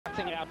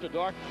After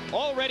dark,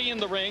 already in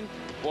the ring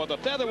for the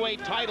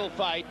featherweight title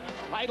fight.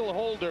 Title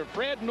holder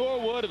Fred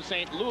Norwood of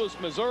St. Louis,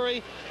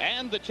 Missouri,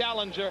 and the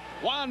challenger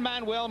Juan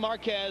Manuel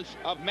Marquez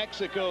of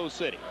Mexico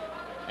City.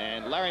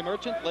 And Larry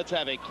Merchant, let's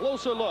have a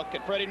closer look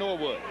at Freddie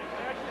Norwood.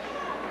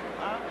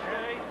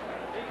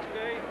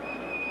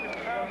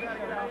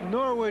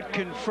 Norwood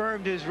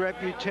confirmed his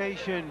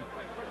reputation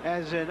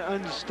as an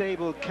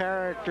unstable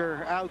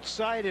character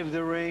outside of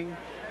the ring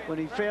when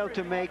he failed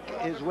to make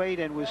his weight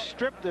and was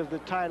stripped of the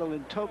title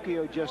in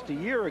Tokyo just a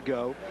year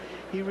ago.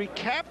 He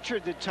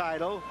recaptured the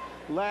title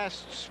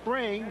last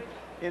spring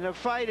in a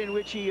fight in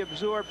which he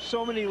absorbed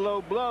so many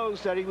low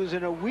blows that he was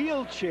in a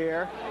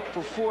wheelchair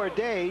for 4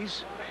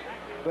 days.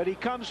 But he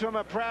comes from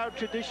a proud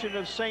tradition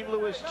of St.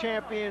 Louis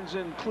champions,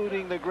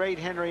 including the great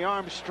Henry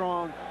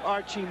Armstrong,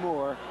 Archie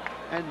Moore,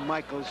 and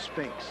Michael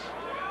Spinks.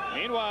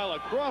 Meanwhile,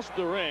 across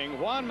the ring,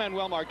 Juan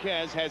Manuel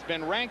Marquez has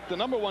been ranked the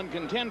 #1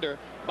 contender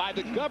by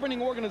the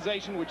governing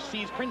organization which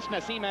sees Prince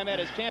Nassim Ahmed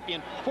as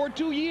champion for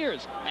 2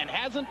 years and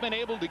hasn't been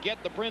able to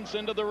get the Prince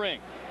into the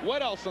ring.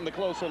 What else on the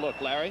closer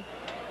look, Larry?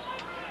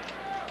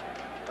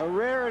 A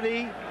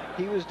rarity.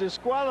 He was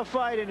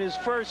disqualified in his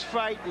first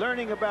fight,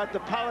 learning about the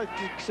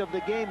politics of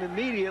the game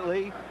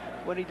immediately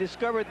when he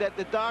discovered that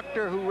the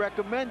doctor who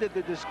recommended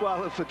the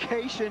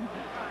disqualification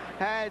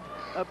had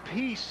a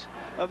piece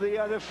of the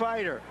other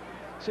fighter.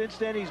 Since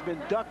then, he's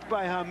been ducked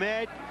by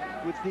Hamed,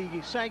 with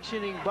the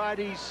sanctioning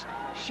bodies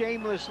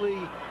shamelessly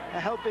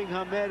helping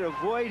Hamed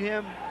avoid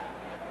him.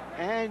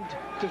 And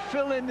to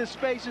fill in the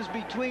spaces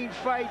between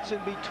fights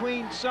and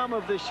between some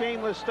of the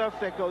shameless stuff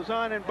that goes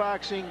on in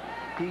boxing,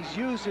 he's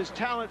used his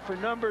talent for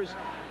numbers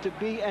to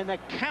be an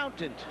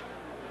accountant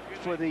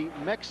for the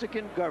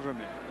Mexican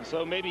government.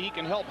 So maybe he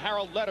can help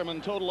Harold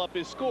Letterman total up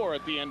his score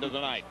at the end of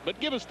the night. But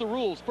give us the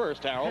rules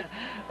first, Harold.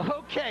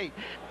 Okay,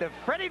 the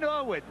Freddie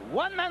Norwood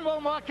Juan Manuel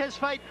Marquez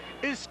fight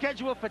is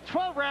scheduled for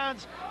 12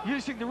 rounds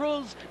using the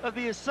rules of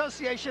the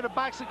Association of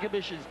Boxing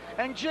Commissions.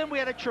 And Jim, we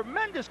had a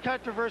tremendous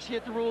controversy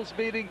at the rules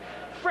meeting.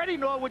 Freddie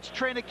Norwood's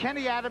trainer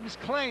Kenny Adams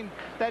claimed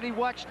that he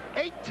watched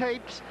 8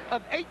 tapes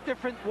of 8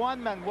 different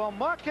Juan Manuel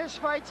Marquez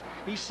fights.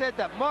 He said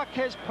that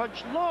Marquez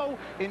punched low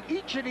in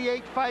each of the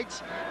 8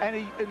 fights, and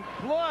he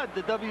implored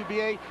the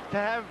WBA to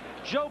have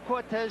Joe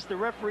Cortez, the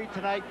referee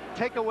tonight,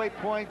 take away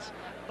points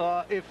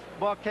if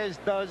Marquez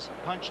does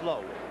punch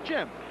low.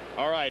 Jim.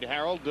 All right,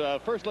 Harold,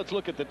 first let's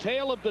look at the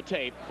tail of the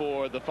tape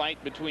for the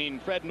fight between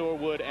Fred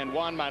Norwood and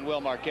Juan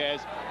Manuel Marquez.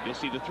 You'll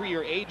see the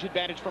 3-year age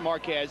advantage for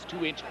Marquez,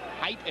 2-inch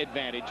height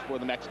advantage for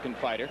the Mexican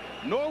fighter.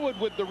 Norwood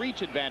with the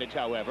reach advantage,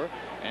 however,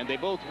 and they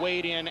both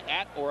weighed in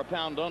at or a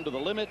pound under the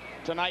limit.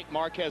 Tonight,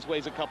 Marquez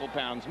weighs a couple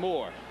pounds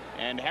more.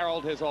 And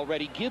Harold has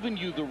already given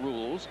you the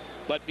rules,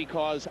 but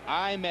because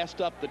I messed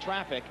up the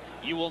traffic,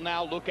 you will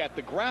now look at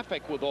the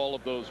graphic with all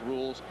of those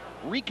rules,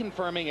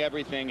 reconfirming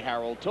everything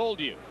Harold told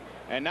you.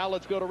 And now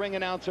let's go to ring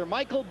announcer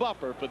Michael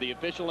Buffer for the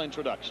official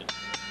introduction.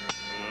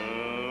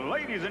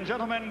 Ladies and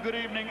gentlemen, good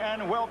evening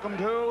and welcome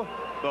to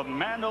the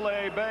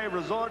Mandalay Bay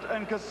Resort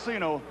and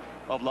Casino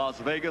of Las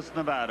Vegas,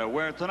 Nevada,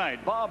 where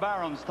tonight Bob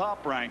Arum's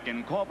Top Rank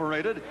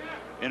Incorporated,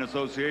 in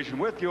association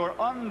with your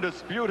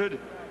undisputed,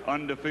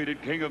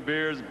 undefeated king of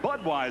beers,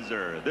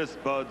 Budweiser, this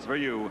Bud's for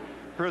you,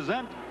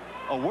 present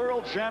a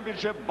World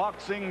Championship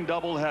boxing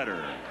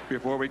doubleheader.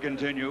 Before we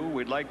continue,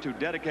 we'd like to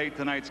dedicate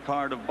tonight's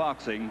card of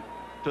boxing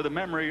to the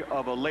memory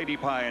of a lady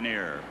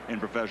pioneer in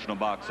professional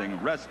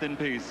boxing. Rest in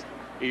peace,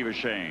 Eva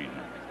Shane.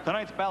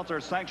 Tonight's bouts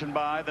are sanctioned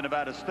by the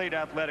Nevada State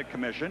Athletic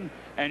Commission,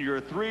 and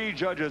your 3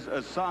 judges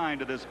assigned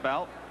to this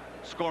bout,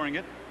 scoring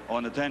it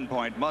on the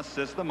 10-point must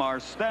system, are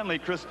Stanley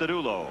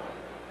Christodoulou,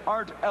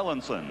 Art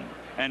Ellenson,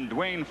 and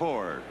Dwayne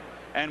Ford.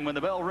 And when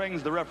the bell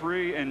rings, the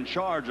referee in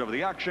charge of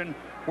the action,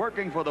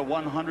 working for the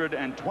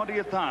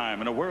 120th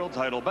time in a world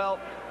title bout,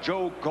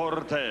 Joe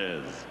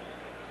Cortez.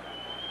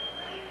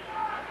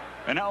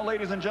 And now,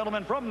 ladies and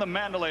gentlemen, from the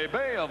Mandalay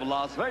Bay of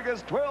Las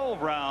Vegas,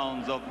 12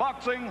 rounds of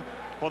boxing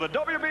for the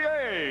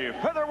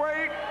WBA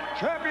Featherweight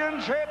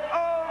Championship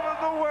of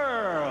the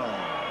World.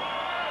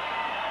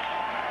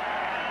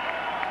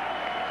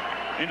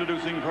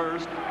 Introducing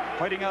first,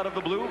 fighting out of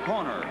the blue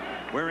corner,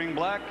 wearing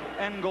black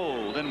and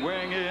gold and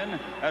weighing in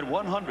at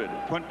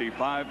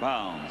 125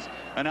 pounds.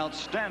 An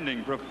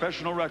outstanding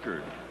professional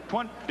record.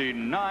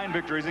 29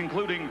 victories,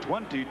 including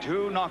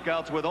 22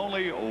 knockouts with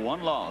only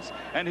 1 loss.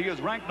 And he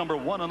is ranked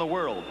 #1 in the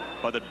world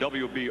by the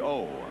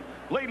WBO.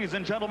 Ladies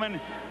and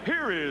gentlemen,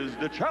 here is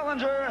the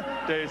challenger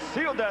de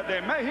Ciudad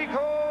de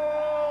Mexico,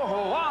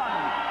 Juan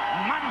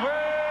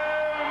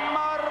Manuel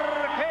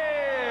Marquez.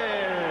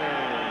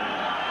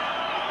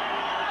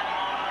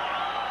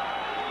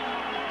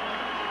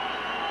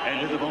 And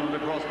his opponent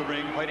across the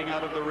ring, fighting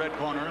out of the red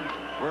corner,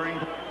 wearing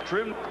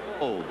trim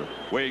gold,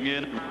 weighing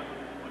in.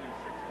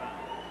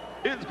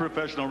 His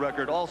professional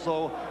record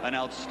also an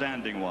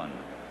outstanding one.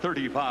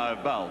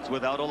 35 bouts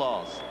without a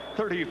loss,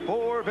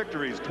 34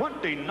 victories,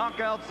 20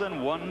 knockouts,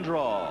 and 1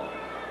 draw.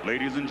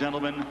 Ladies and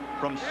gentlemen,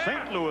 from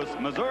St. Louis,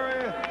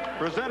 Missouri,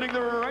 presenting the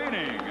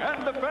reigning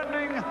and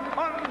defending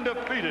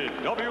undefeated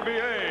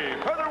WBA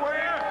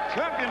Featherweight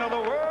Champion of the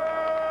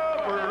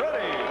World,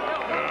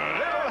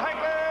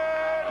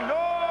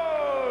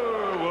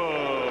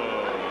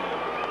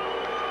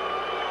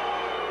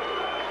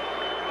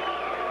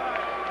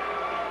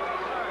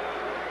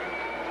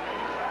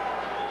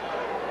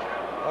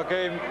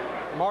 Okay,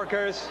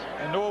 Marquez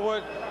and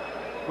Norwood,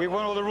 we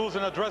went over the rules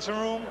in the dressing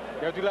room.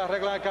 Ya tú las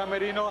reglas del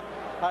camerino.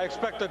 I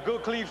expect a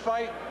good, clean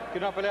fight. Que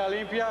una pelea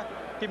limpia.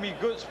 Give me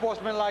good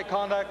sportsmanlike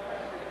conduct.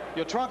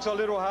 Your trunks are a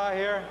little high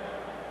here.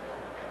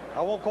 I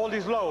won't call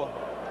these low.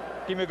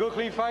 Give me a good,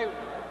 clean fight.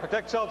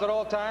 Protect yourself at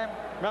all time.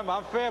 Remember,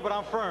 I'm fair, but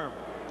I'm firm.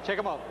 Check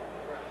him out.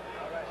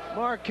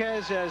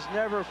 Marquez has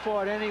never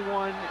fought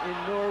anyone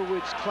in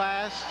Norwood's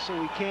class,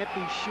 so we can't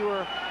be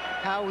sure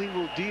how he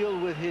will deal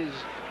with his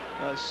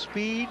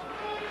speed.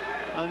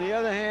 On the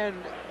other hand,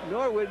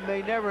 Norwood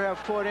may never have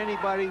fought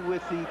anybody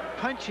with the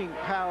punching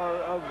power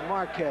of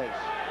Marquez.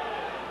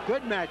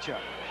 Good matchup.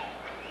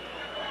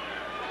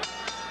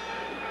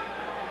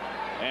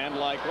 And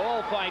like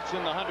all fights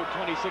in the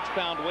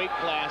 126-pound weight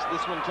class,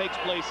 this one takes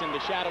place in the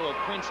shadow of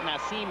Prince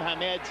Nassim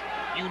Hamed's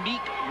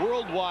unique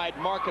worldwide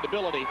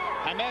marketability.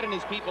 Hamed and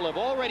his people have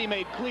already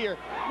made clear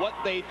what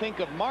they think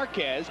of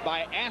Marquez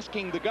by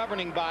asking the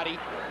governing body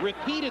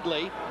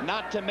repeatedly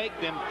not to make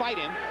them fight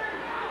him.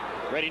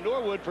 Freddie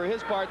Norwood, for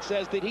his part,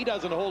 says that he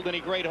doesn't hold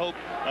any great hope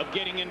of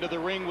getting into the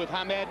ring with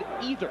Hamed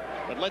either.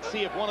 But let's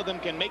see if one of them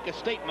can make a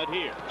statement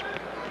here.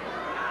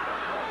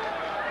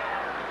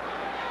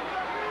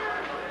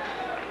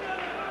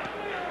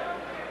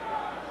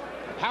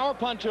 Power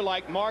puncher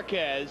like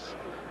Marquez,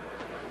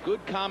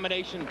 good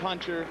combination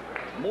puncher,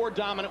 more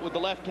dominant with the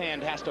left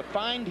hand, has to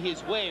find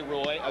his way,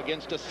 Roy,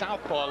 against a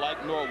southpaw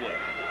like Norwood.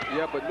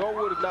 Yeah, but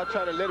Norwood is not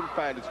trying to let him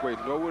find his way.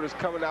 Norwood is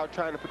coming out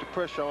trying to put the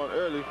pressure on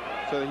early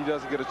so that he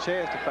doesn't get a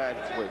chance to find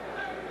his way.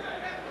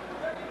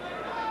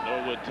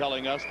 Norwood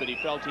telling us that he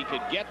felt he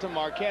could get to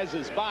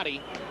Marquez's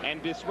body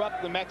and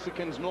disrupt the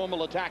Mexican's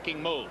normal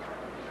attacking mode.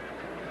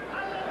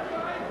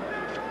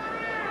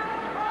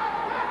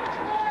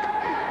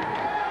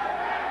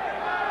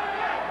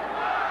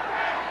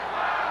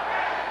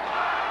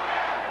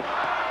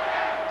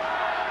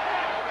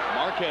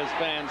 Marquez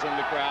fans in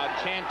the crowd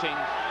chanting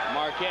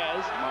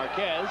Marquez,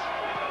 Marquez.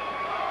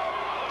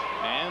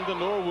 And the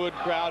Norwood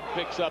crowd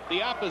picks up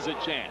the opposite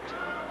chant.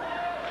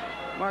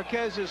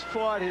 Marquez has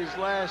fought his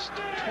last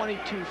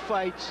 22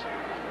 fights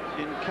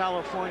in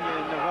California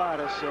and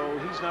Nevada, so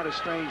he's not a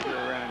stranger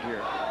around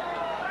here.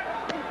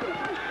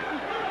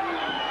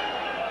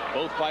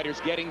 Both fighters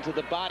getting to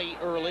the body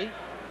early.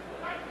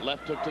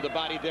 Left hook to the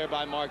body there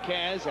by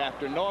Marquez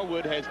after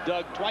Norwood has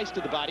dug twice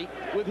to the body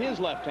with his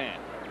left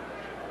hand.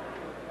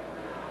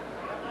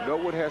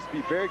 Norwood has to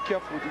be very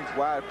careful with these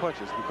wide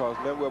punches because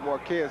Manuel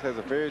Marquez has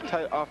a very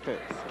tight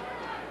offense.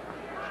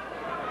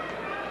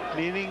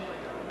 Meaning?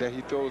 That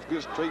he throws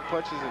good straight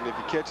punches, and if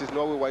he catches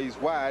Norwood while he's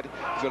wide,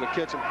 he's going to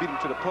catch him, beat him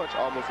to the punch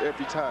almost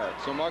every time.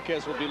 So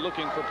Marquez will be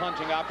looking for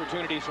punching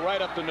opportunities right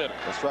up the middle.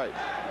 That's right.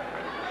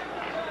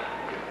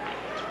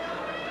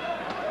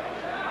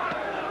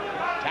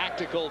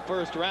 Tactical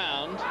first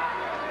round.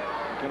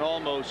 You can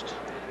almost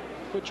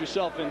put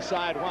yourself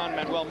inside Juan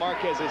Manuel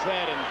Marquez's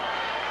head and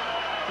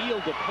feel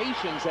the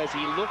patience as he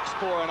looks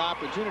for an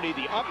opportunity.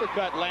 The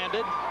uppercut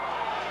landed.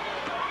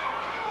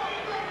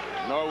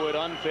 Norwood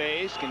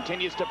unfazed,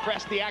 continues to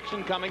press the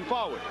action coming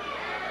forward.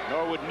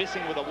 Norwood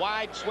missing with a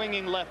wide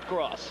swinging left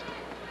cross.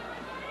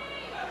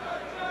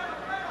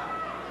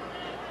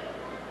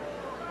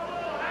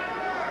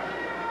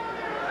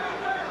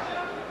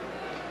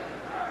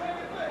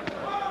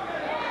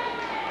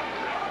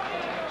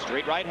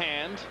 Straight right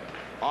hand,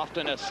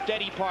 often a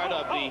steady part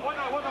of the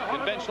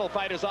conventional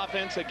fighter's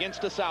offense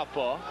against a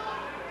southpaw.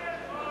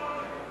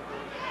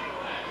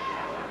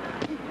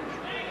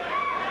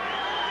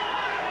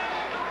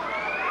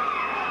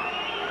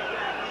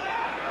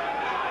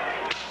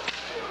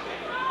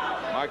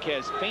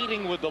 Marquez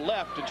feinting with the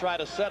left to try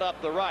to set up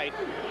the right.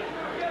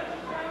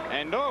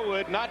 And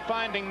Norwood not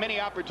finding many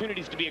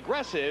opportunities to be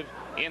aggressive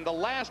in the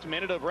last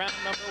minute of round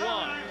number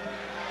 1.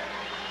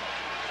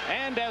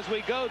 And as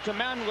we go to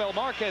Manuel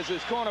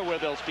Marquez's corner where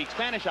they'll speak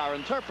Spanish, our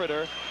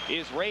interpreter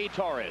is Ray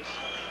Torres.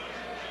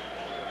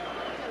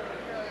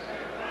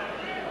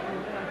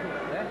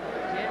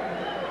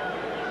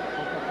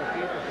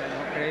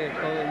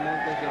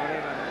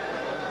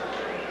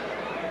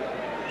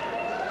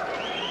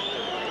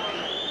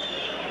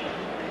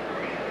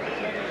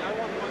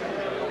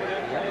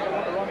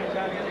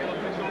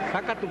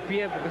 Saca tu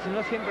pie, porque si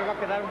no siempre va a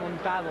quedar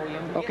montado.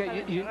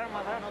 Okay,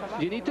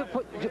 you need to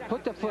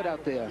put the foot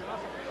out there.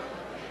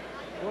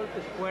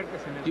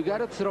 You got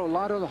to throw a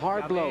lot of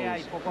hard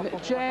blows.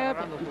 Jab,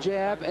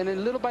 jab, and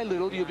then little by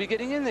little you'll be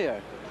getting in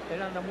there.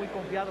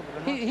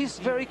 He's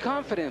very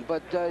confident,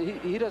 but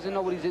he doesn't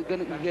know what he's going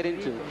to get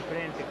into.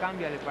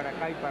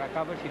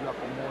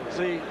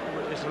 See,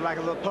 it's like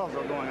a little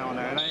puzzle going on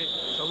there. Right?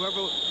 So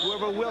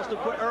whoever wills to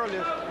put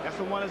earliest, that's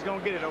the one that's going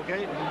to get it,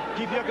 okay?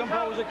 Keep your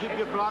composure, keep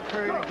your block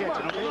period and catch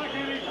it,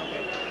 okay?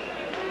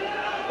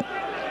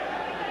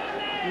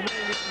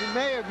 You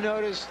may have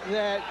noticed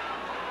that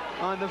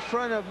on the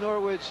front of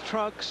Norwood's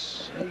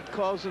trunks, he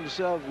calls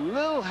himself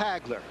Lil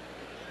Hagler.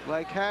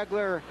 Like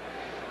Hagler,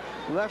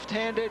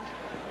 left-handed,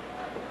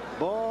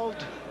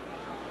 bald,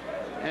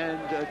 and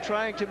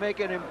trying to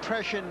make an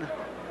impression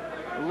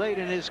late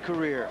in his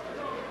career.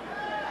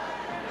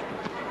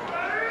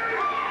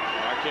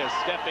 Marquez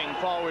stepping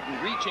forward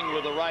and reaching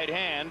with the right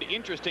hand.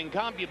 Interesting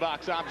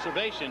CompuBox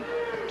observation.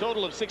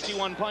 Total of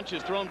 61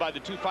 punches thrown by the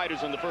two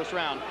fighters in the first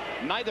round.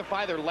 Neither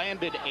fighter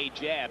landed a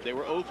jab. They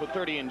were 0 for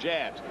 30 in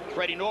jabs.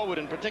 Freddie Norwood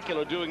in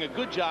particular doing a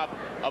good job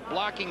of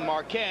blocking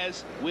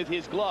Marquez with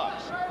his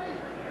gloves.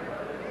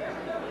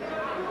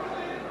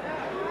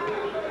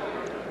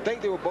 I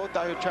think they were both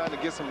out here trying to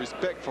get some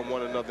respect from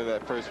one another in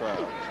that first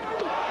round.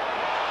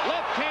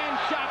 Left hand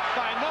shot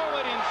by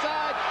Norwood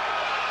inside,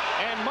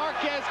 and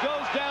Marquez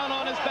goes down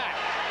on his back.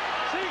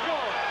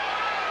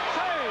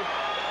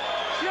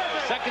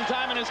 Second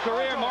time in his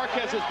career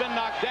Marquez has been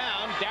knocked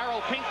down.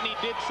 Darryl Pinckney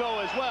did so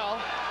as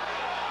well.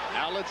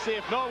 Now let's see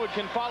if Norwood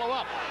can follow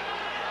up.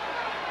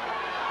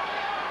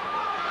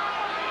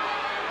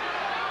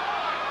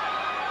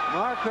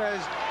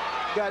 Marquez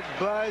got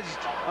buzzed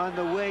on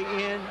the way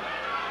in.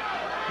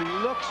 He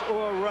looks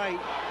all right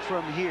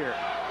from here.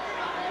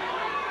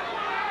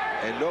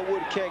 And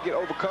Norwood can't get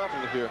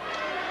overconfident here,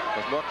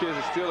 because Marquez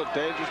is still a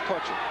dangerous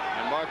puncher.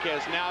 And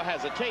Marquez now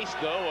has a taste,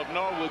 though, of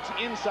Norwood's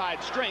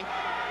inside strength.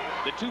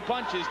 The two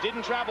punches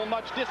didn't travel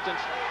much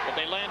distance, but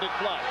they landed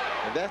flush.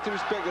 And that's the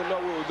respect that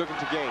Norwood was looking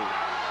to gain.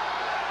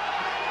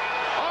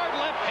 Hard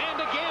left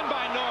hand again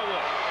by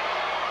Norwood.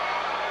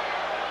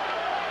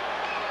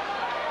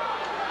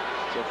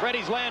 So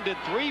Freddie's landed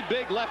 3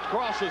 big left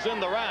crosses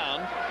in the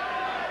round.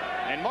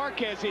 And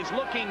Marquez is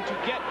looking to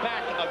get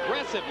back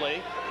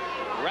aggressively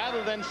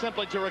rather than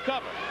simply to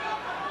recover.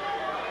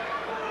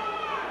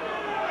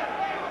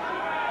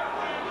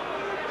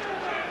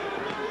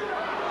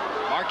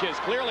 Marquez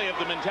clearly of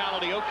the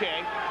mentality,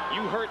 okay,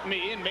 you hurt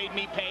me and made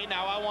me pay,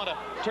 now I want to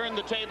turn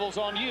the tables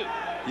on you.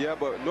 Yeah,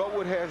 but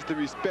Norwood has the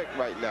respect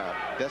right now.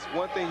 That's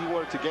one thing he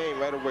wanted to gain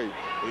right away.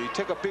 When you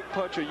take a big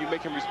puncher, you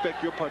make him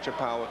respect your punching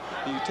power,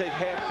 and you take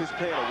half his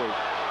pain away.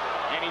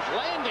 And he's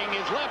landing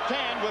his left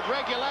hand with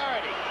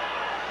regularity.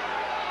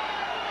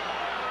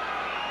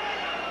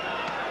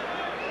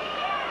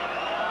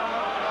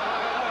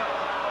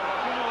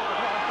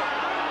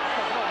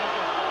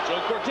 So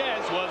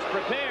Cortez was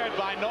prepared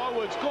by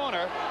Norwood's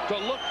corner to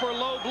look for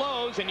low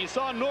blows, and you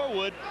saw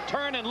Norwood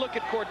turn and look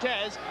at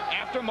Cortez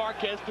after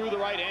Marquez threw the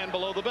right hand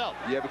below the belt.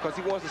 Yeah, because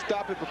he wants to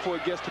stop it before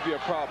it gets to be a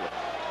problem.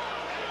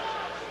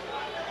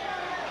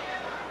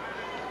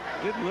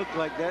 Didn't look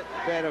like that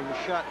bad of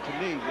a shot to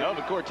me. No,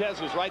 but Cortez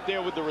was right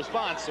there with the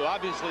response, so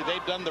obviously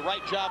they've done the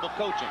right job of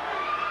coaching.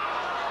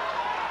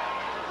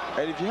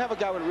 And if you have a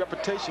guy with a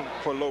reputation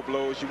for low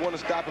blows, you want to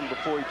stop him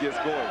before he gets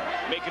going.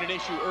 Making an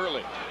issue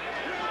early.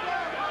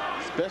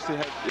 Especially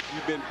if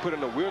you've been put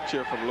in a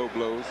wheelchair from low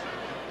blows.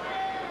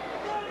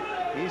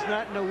 He's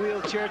not in a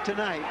wheelchair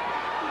tonight.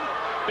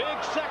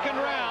 Big second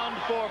round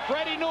for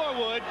Freddie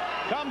Norwood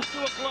comes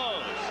to a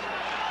close.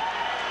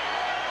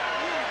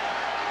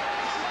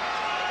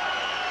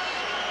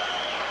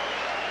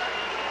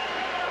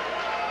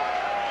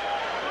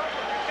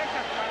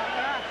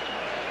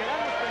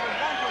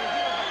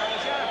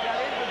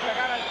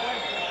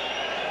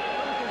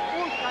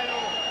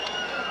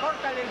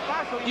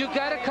 You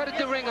got to cut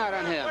the ring out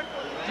on him.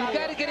 You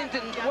got to get him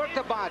to work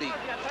the body.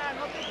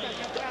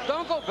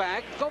 Don't go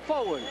back. Go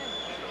forward.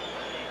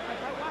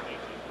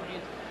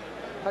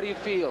 How do you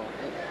feel?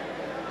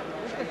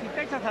 Es que si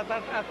te echas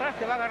atrás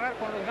te va a agarrar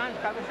con los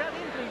ganchos. Cabecea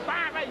adentro y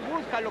paga y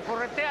búscalo,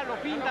 corretealo,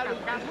 píntalo.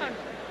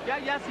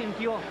 Ya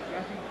sintió.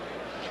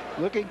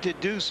 Looking to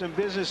do some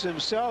business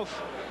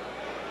himself.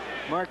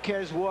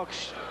 Marquez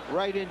walks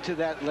right into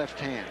that left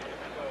hand.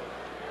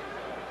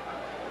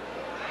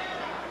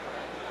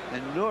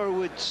 And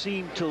Norwood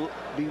seemed to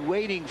be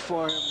waiting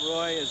for him,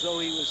 Roy, as though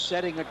he was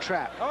setting a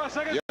trap. All right,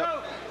 seconds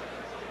out.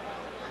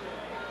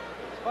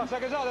 5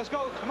 seconds out. Let's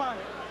go. Come on.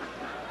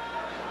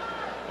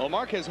 Well,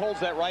 Marquez holds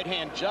that right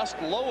hand just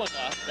low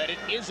enough that it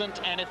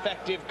isn't an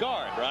effective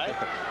guard, right?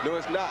 No,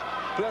 it's not.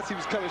 Plus, he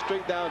was coming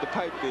straight down the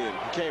pipe then.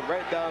 He came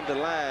right down the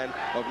line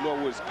of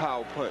Norwood's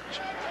power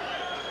punch.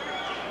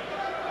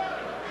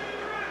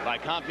 By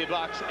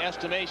CompuBox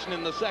estimation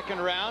in the second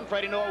round,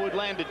 Freddie Norwood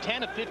landed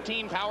 10 of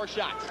 15 power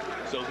shots.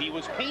 So he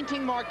was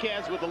painting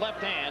Marquez with the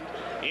left hand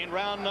in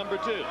round number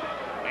 2.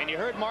 And you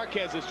heard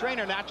Marquez's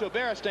trainer, Nacho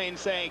Beristain,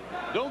 say,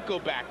 don't go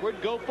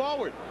backward, go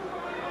forward.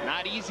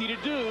 Not easy to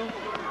do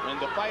when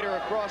the fighter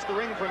across the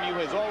ring from you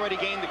has already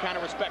gained the kind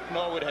of respect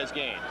Norwood has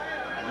gained.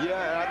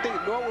 Yeah, and I think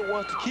Norwood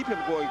wants to keep him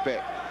going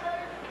back.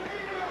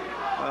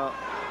 Well,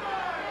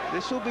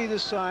 this will be the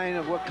sign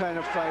of what kind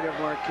of fighter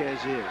Marquez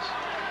is.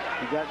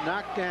 He got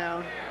knocked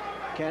down.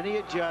 Can he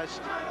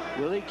adjust?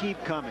 Will he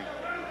keep coming?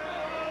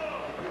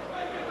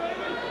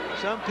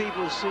 Some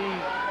people see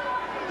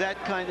that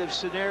kind of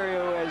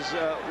scenario as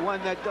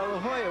one that De La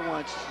Hoya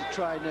wants to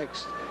try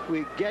next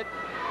week. Get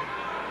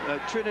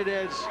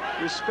Trinidad's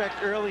respect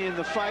early in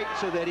the fight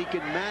so that he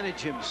can manage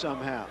him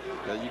somehow.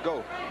 There you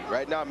go.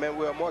 Right now,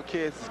 Manuel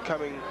Marquez is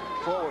coming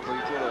forward, but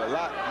he's doing it a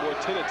lot more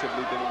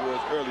tentatively than he was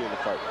early in the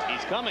fight.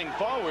 He's coming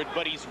forward,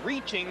 but he's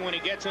reaching when he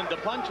gets into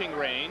punching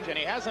range, and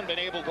he hasn't been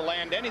able to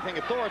land anything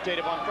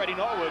authoritative on Freddie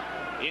Norwood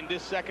in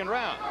this second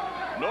round.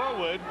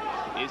 Norwood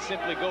is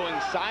simply going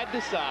side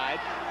to side,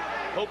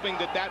 hoping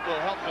that that will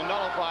help to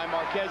nullify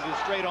Marquez's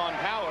straight-on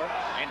power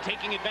and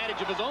taking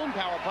advantage of his own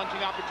power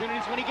punching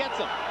opportunities when he gets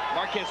them.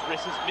 Marquez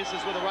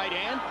misses with a right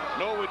hand.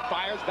 Norwood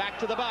fires back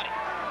to the body.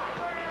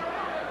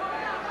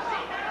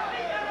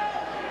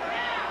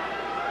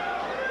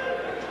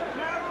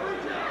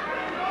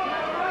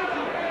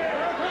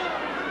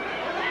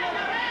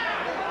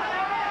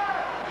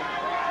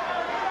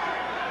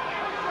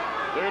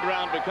 Third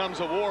round becomes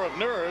a war of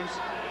nerves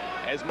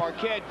as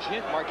Marquez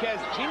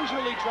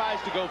gingerly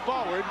tries to go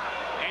forward,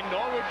 and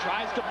Norwood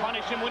tries to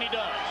punish him when he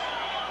does.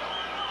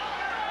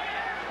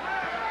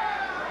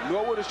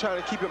 Norwood is trying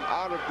to keep him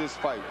out of this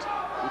fight,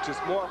 which is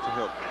smart for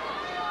him.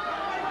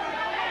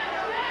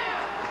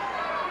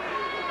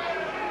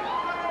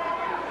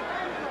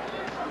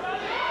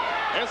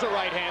 There's a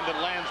right hand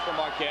that lands for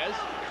Marquez.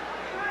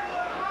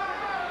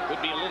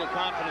 Could be a little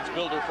confidence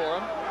builder for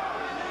him.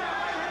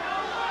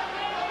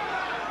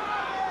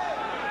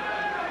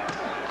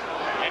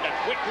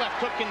 Quick left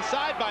hook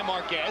inside by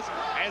Marquez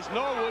as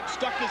Norwood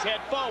stuck his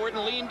head forward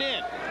and leaned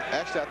in.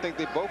 Actually, I think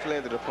they both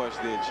landed a punch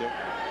there, Jim.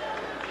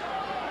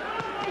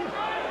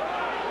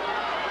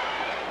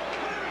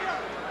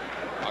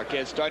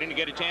 Marquez starting to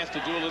get a chance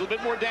to do a little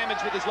bit more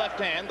damage with his left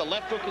hand. The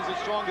left hook is his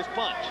strongest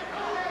punch.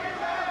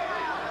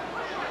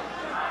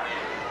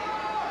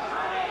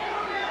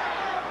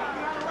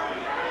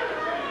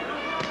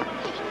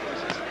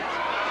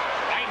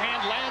 Right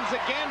hand lands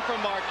again from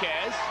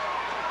Marquez.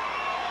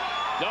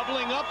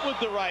 Doubling up with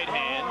the right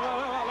hand,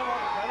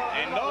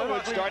 and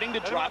Norwood starting to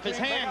drop his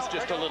hands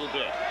just a little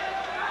bit.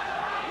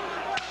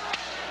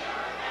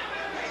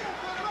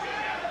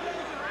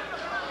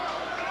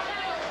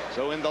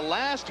 So in the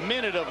last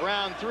minute of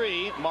round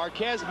 3,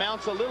 Marquez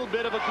mounts a little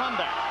bit of a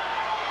comeback.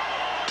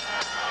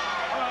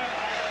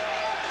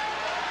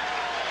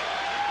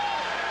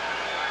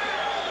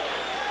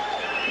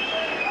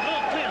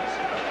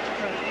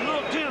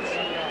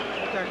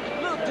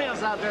 Little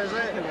tense out there,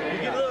 Zach.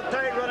 You get a little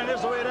tight running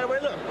this way, that way.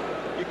 Look,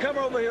 you come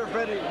over here,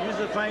 Freddie, use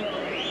the feint,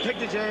 take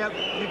the jab.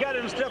 You got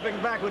him stepping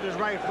back with his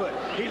right foot.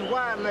 He's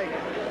wide-legged.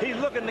 He's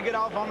looking to get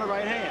off on the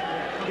right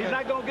hand. He's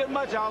not going to get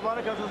much off on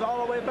it because it's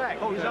all the way back.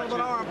 He's not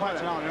going to arm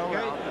punch on it,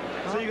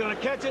 okay? So you're going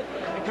to catch it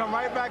and come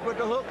right back with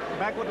the hook,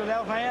 back with the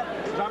left hand,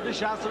 drop the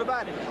shots to the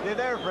body. They're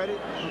there, Freddie.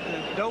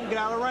 Don't get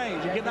out of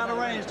range. You're getting out of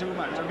range too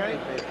much, okay?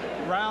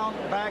 Round,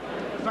 back,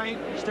 feint,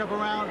 step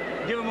around,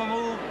 give him a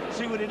move,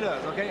 see what he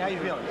does, okay? How you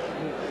feeling?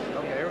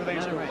 Okay,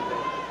 everything's cool.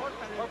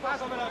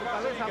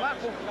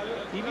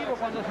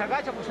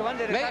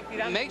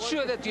 Make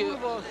sure that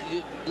you're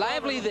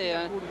lively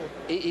there.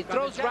 He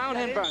throws round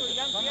hand burn.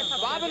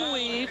 Bob and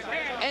weave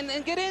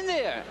and get in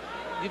there.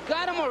 You've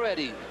got him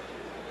already.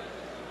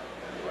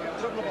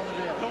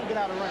 Don't get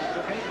out of range,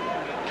 okay?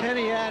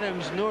 Kenny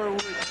Adams,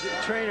 Norwood's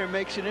trainer,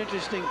 makes an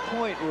interesting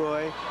point,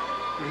 Roy,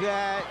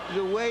 that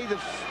the way the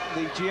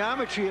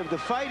geometry of the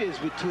fight is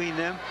between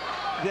them,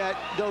 that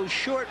those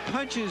short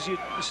punches,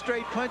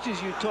 straight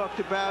punches you talked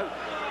about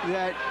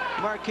that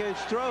Marquez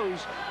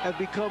throws have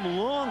become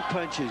long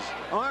punches,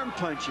 arm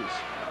punches.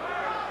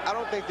 I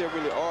don't think they're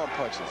really arm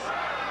punches.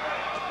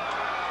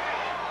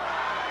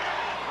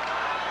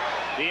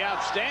 The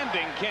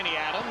outstanding Kenny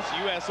Adams,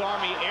 U.S.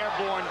 Army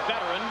airborne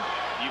veteran.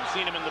 You've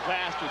seen him in the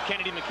past with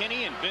Kennedy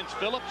McKinney and Vince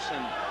Phillips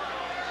and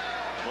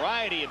a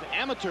variety of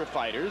amateur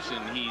fighters,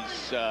 and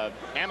he's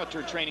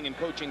amateur training and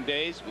coaching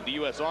days with the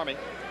U.S. Army.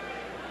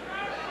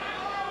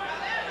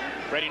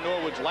 Freddie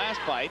Norwood's last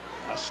fight,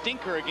 a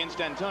stinker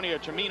against Antonio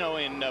Termino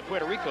in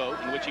Puerto Rico,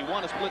 in which he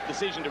won a split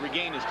decision to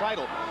regain his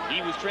title.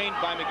 He was trained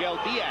by Miguel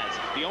Diaz,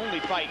 the only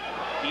fight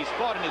he's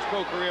fought in his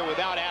pro career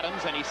without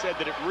Adams, and he said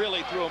that it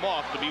really threw him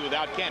off to be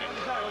without Kennedy.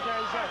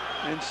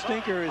 And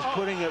stinker is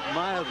putting it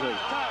mildly.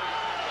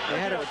 They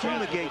had to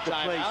fumigate the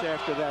place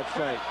after that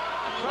fight.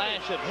 A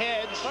clash of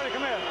heads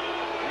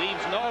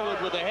leaves Norwood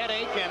with a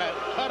headache and a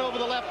cut over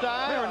the left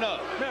eye, or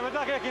no?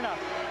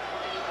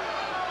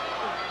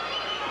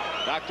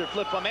 Dr.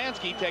 Flip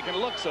Pomansky taking a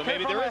look, so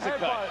maybe there is a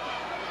cut.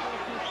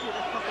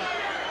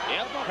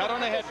 Yep, cut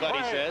on the headbutt,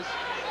 he says.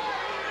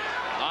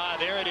 Ah,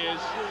 there it is.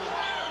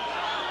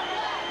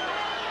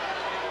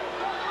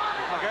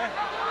 Okay.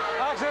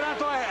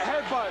 Accidental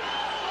headbutt.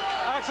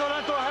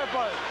 Accidental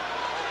headbutt.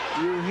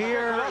 You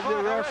hear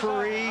the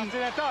referee,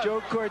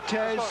 Joe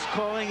Cortez,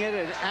 calling it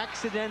an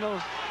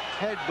accidental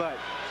headbutt.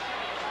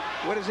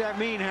 What does that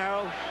mean,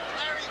 Harold?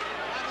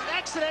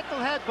 Accidental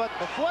headbutt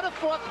before the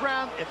 4th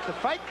round. If the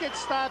fight gets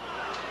stopped,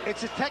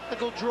 it's a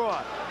technical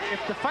draw.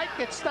 If the fight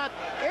gets stopped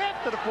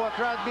after the 4th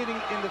round,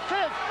 meaning in the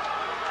 5th,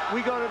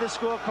 we go to the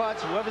scorecards.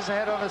 Whoever's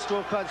ahead on the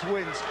scorecards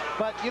wins.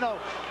 But, you know,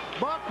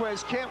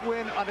 Marquez can't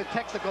win on a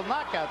technical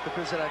knockout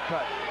because of that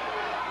cut.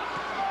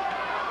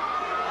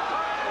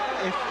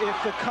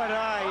 If the cut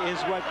eye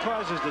is what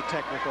causes the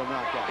technical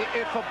knockout.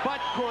 If a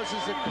butt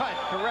causes a cut,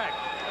 correct.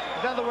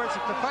 In other words,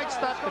 if the fight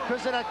stops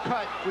because of that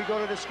cut, we go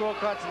to the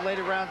scorecards in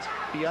later rounds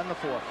beyond the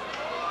 4th.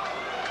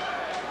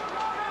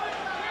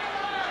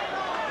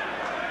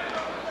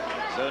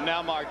 So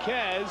now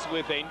Marquez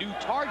with a new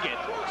target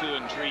to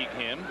intrigue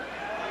him.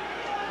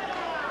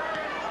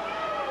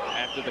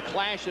 after the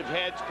clash of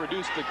heads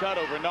produced the cut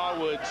over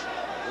Norwood's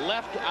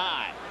left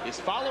eye. His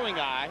following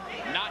eye,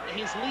 not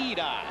his lead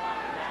eye.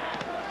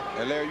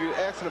 And Larry, you're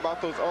asking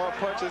about those arm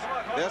punches.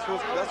 That's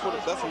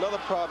another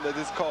problem that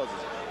this causes.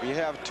 When you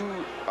have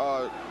two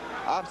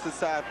opposite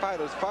side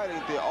fighters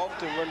fighting, they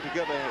often run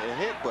together and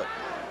headbutt.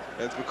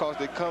 It's because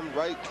they come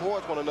right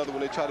towards one another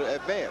when they try to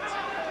advance.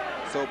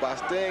 So by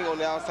staying on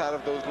the outside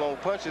of those long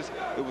punches,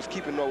 it was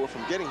keeping Norwood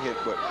from getting hit.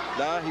 But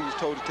now he was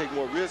told to take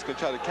more risk and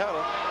try to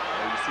counter,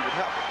 and you see what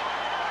happened.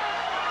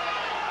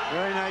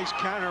 Very nice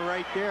counter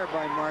right there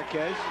by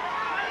Marquez.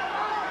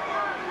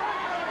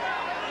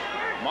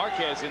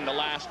 Marquez in the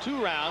last 2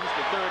 rounds,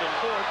 the third and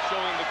fourth,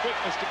 showing the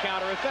quickness to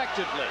counter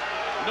effectively.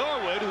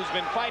 Norwood, who's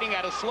been fighting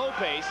at a slow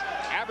pace,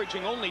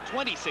 averaging only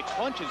 26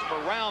 punches per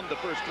round the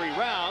first 3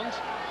 rounds,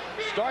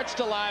 starts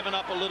to liven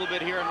up a little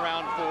bit here in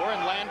round 4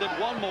 and landed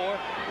one more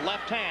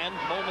left hand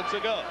moments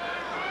ago.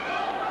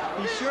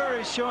 He sure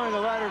is showing a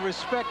lot of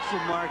respect for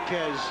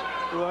Marquez,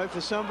 Roy,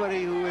 for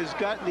somebody who has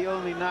gotten the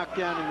only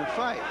knockdown in the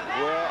fight.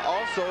 Well,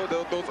 also,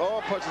 those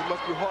arm punches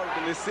must be harder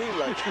than they seem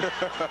like.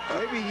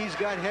 Maybe he's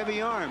got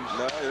heavy arms.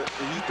 No,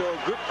 he's throwing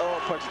good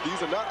arm punches.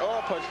 These are not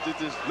arm punches, they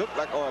just look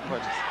like arm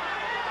punches.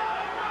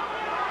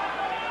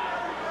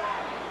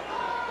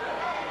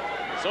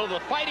 So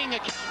the fighting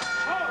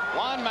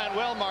Juan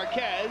Manuel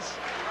Marquez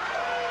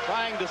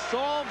trying to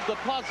solve the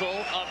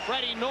puzzle of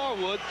Freddie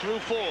Norwood through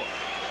 4.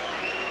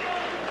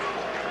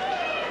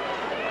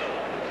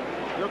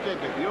 You okay,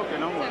 baby? You okay?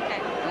 No more. It's okay.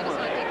 I just want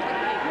to take care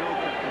of You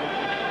okay?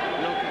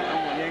 You okay?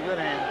 No more. You in good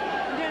hands.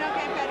 I'm doing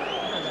okay, Freddie.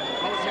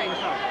 That's straight.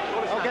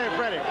 Okay,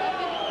 Freddie.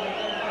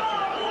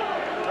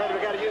 Freddie, we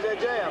got to use that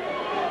jab.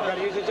 We got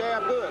to use the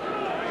jab good.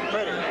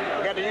 Freddie,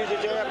 we got to use the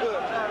jab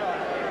good.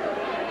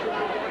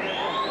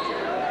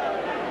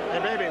 Hey,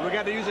 baby, we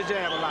got to use the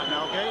jab a lot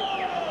now, okay?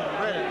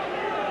 Freddie,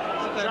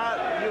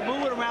 you're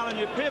moving around and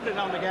you're pivoting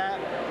on the guy,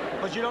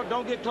 but you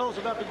don't get close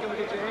enough to get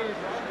your hands.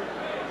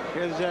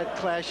 Here's that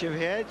clash of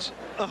heads.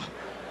 Oh,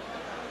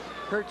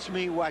 hurts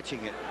me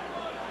watching it.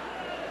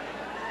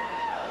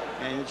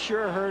 And it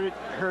sure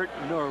hurt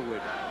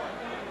Norwood.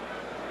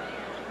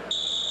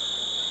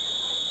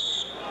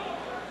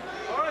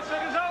 All right,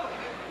 seconds out.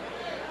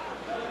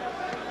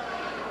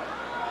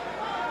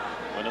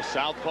 When a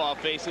southpaw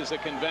faces a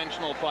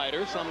conventional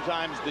fighter,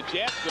 sometimes the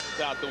jab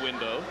goes out the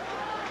window.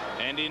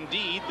 And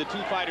indeed, the 2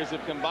 fighters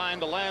have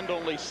combined to land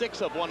only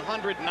 6 of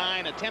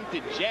 109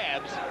 attempted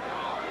jabs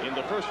in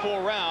the first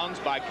 4 rounds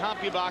by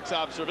CompuBox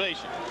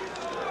observation.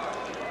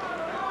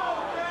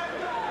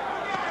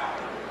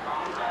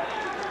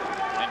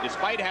 And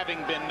despite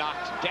having been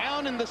knocked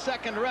down in the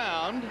 2nd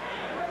round,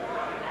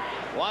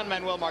 Juan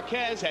Manuel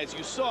Marquez, as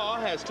you saw,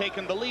 has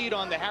taken the lead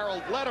on the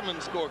Harold Letterman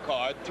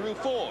scorecard through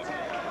 4.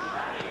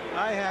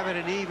 I have it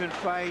an even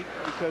fight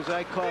because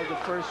I called the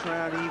first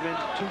round even,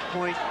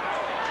 2-point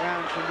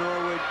round for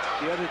Norwood,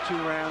 the other 2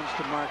 rounds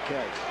to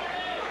Marquez.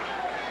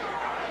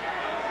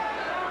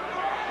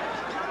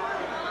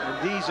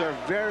 And these are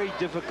very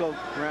difficult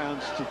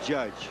rounds to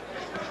judge.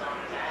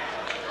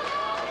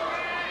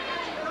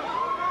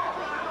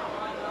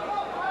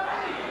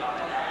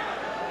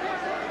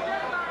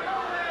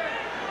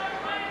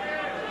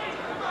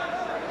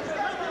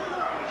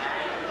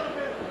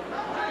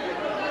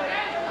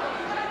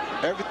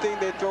 Everything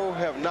they throw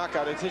have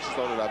knockout intentions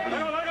on it, I believe.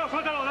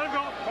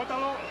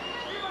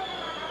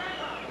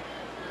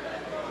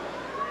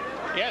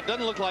 Yeah, it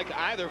doesn't look like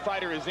either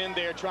fighter is in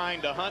there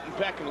trying to hunt and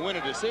peck and win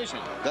a decision.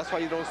 That's why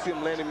you don't see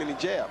them landing many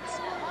jabs.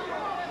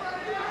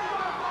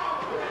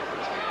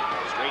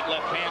 Straight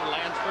left hand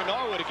lands for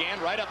Norwood again,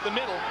 right up the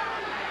middle.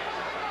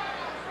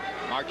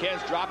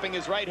 Marquez dropping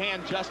his right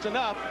hand just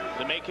enough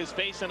to make his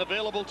face an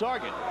available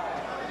target.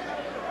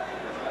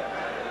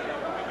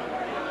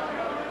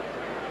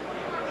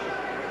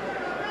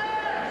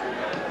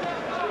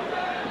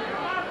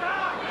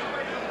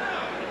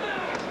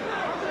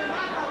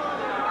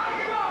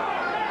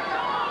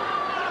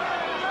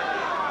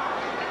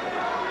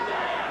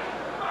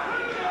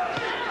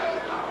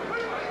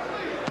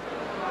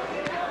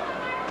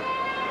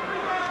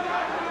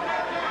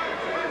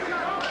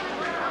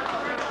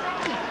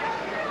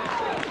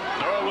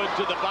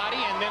 To the body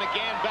and then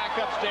again back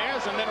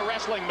upstairs, and then a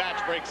wrestling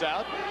match breaks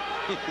out.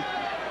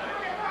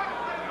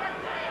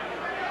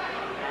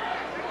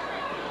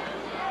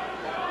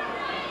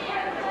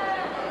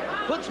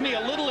 Puts me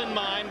a little in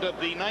mind of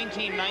the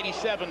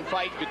 1997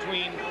 fight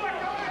between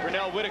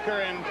Pernell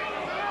Whitaker and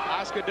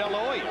Oscar De La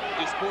Hoya.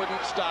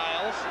 Discordant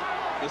styles,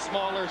 the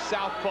smaller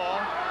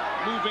southpaw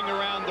moving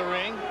around the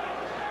ring,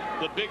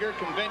 the bigger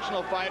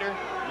conventional fighter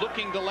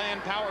looking to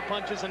land power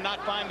punches and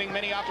not finding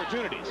many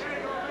opportunities.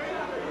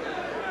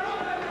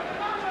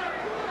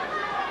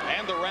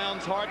 And the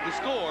rounds hard to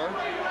score,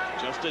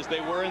 just as they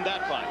were in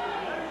that fight.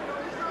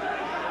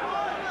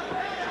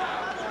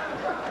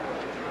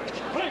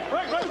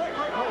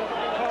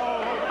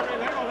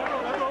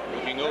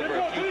 Looking over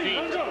a few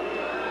feet to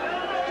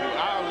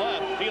our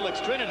left, Felix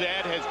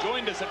Trinidad has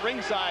joined us at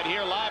ringside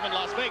here live in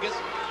Las Vegas.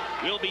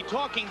 We'll be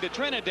talking to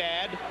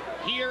Trinidad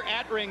here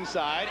at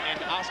ringside,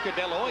 and Oscar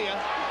De La Hoya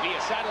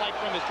via satellite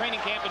from his training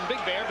camp in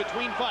Big Bear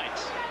between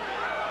fights.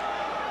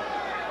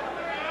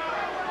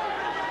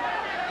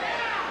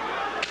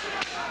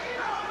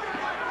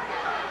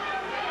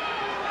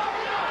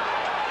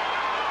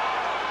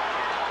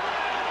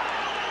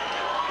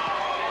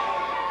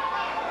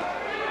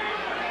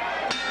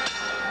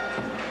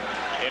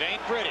 It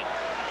ain't pretty.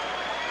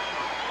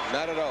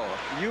 Not at all.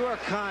 You are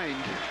kind.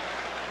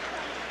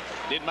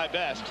 Did my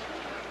best.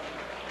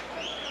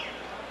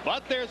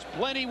 But there's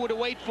plenty to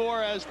wait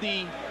for as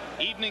the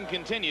evening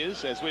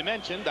continues. As we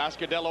mentioned,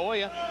 Oscar De La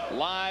Hoya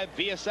live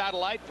via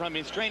satellite from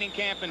his training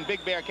camp in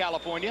Big Bear,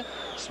 California,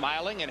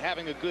 smiling and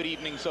having a good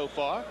evening so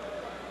far.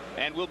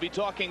 And we'll be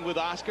talking with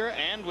Oscar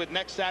and with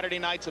next Saturday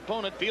night's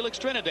opponent, Felix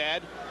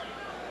Trinidad,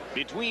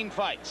 between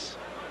fights.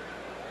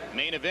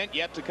 Main event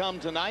yet to come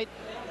tonight.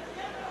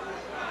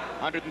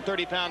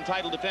 130-pound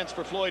title defense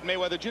for Floyd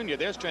Mayweather Jr.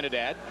 There's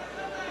Trinidad,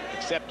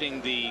 accepting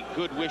the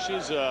good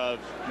wishes of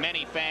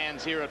many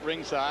fans here at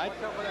ringside.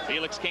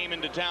 Felix came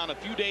into town a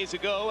few days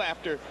ago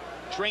after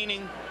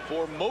training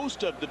for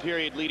most of the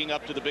period leading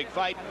up to the big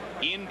fight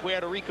in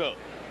Puerto Rico.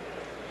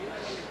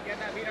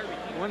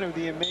 One of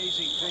the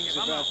amazing things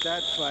about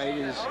that fight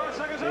is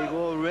they've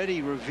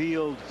already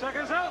revealed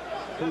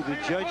who the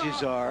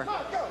judges are,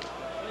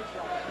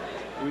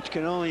 which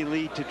can only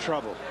lead to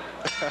trouble.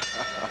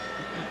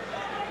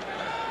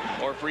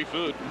 Or free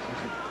food.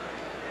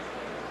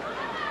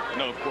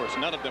 No, of course,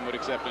 none of them would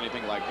accept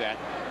anything like that.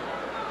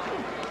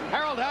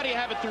 Harold, how do you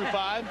have it through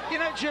 5? You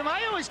know, Jim,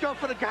 I always go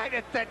for the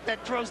guy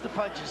that throws the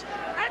punches.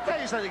 I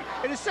tell you something.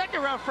 In the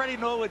second round, Freddie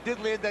Norwood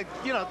did land that,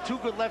 you know, 2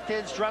 good left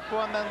hands, dropped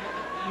Juan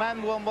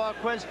Manuel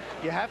Marquez.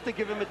 You have to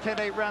give him a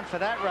 10-8 round for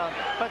that round.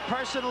 But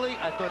personally,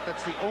 I thought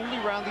that's the only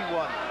round he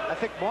won. I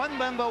think Juan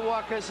Manuel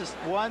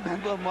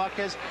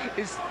Marquez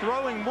is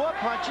throwing more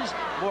punches,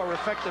 more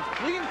effective,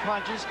 clean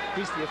punches.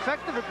 He's the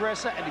effective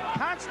aggressor, and he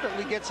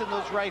constantly gets in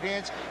those right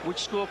hands, which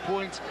score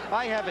points.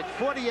 I have it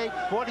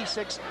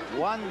 48-46,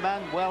 Juan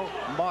Manuel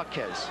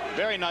Marquez.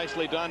 Very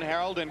nicely done,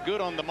 Harold, and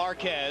good on the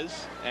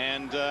Marquez.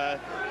 And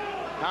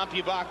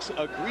CompuBox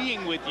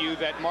agreeing with you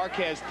that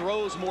Marquez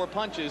throws more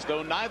punches,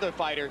 though neither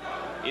fighter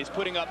is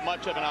putting up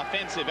much of an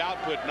offensive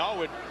output.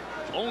 Norwood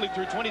only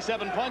threw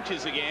 27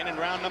 punches again in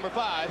round number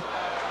 5.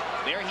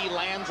 There he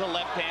lands a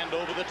left hand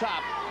over the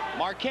top.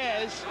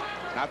 Marquez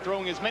not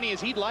throwing as many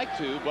as he'd like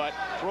to, but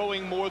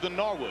throwing more than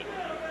Norwood.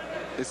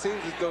 It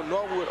seems as though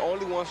Norwood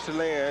only wants to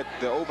land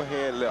the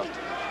overhand left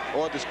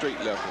or the straight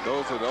left.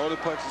 Those are the only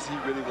punches he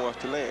really wants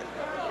to land.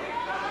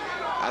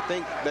 I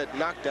think that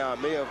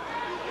knockdown may have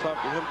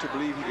prompted him to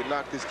believe he could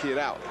knock this kid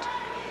out.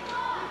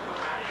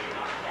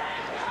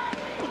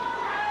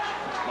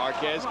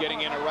 Marquez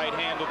getting in a right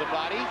hand to the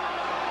body.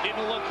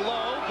 Didn't look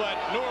low, but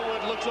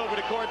Norwood looks over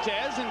to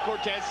Cortez, and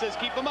Cortez says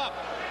keep him up.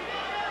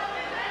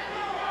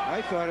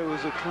 I thought it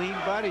was a clean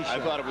body shot.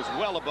 I thought it was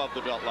well above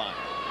the belt line.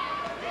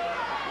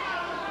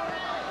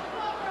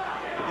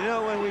 You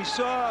know, when we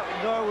saw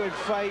Norwood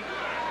fight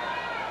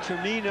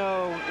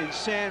Termino in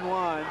San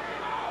Juan,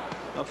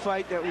 a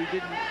fight that we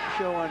didn't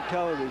show on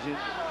television,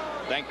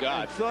 thank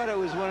God, I thought it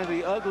was one of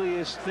the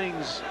ugliest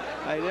things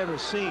I'd ever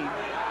seen.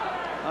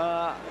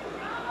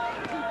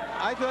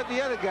 I thought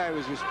the other guy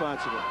was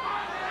responsible,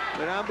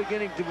 but I'm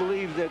beginning to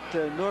believe that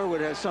Norwood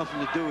has something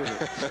to do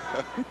with it.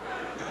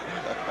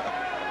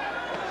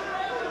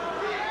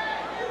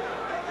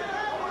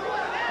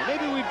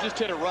 Maybe we've just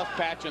hit a rough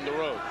patch in the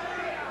road.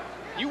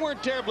 You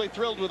weren't terribly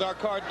thrilled with our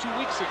card 2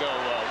 weeks ago,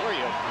 were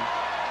you?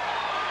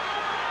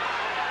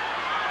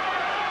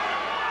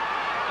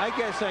 I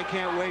guess I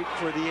can't wait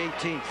for the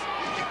 18th.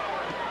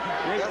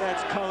 Maybe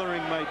that's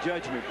coloring my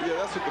judgment. Yeah,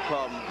 that's what the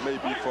problem may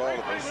be for all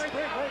of us.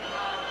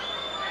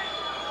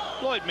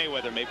 Floyd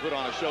Mayweather may put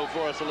on a show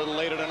for us a little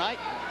later tonight.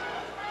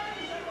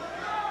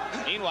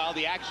 Meanwhile,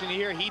 the action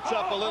here heats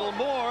up a little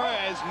more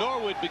as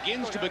Norwood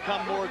begins to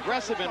become more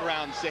aggressive in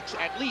round 6.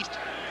 At least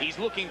he's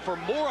looking for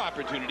more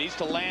opportunities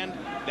to land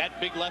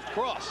that big left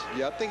cross.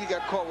 Yeah, I think he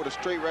got caught with a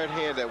straight right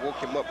hand that woke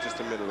him up just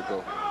a minute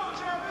ago.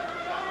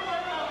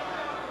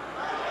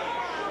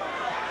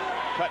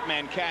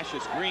 Cutman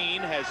Cassius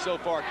Green has so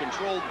far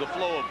controlled the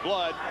flow of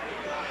blood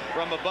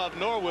from above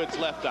Norwood's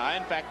left eye.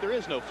 In fact, there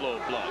is no flow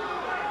of blood.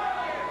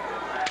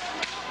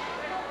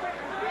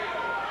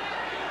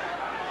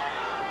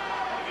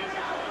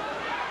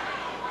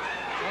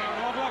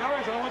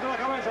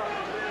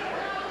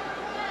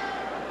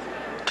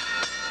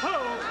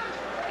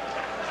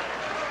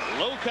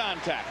 Low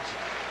contact.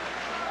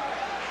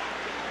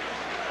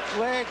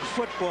 Flag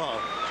football.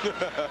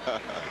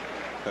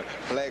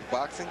 Flag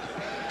boxing.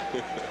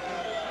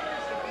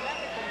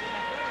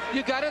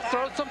 You got to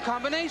throw some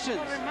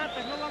combinations.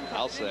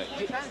 I'll say.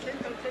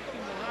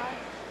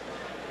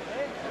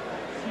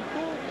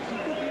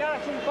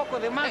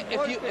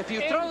 If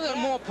you throw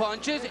more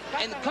punches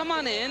and come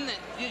on in,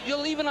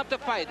 you'll even up the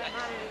fight.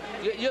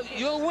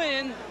 You'll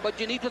win, but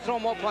you need to throw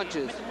more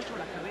punches.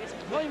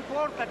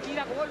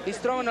 He's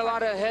throwing a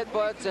lot of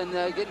headbutts and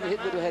getting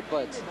hit with the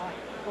headbutts.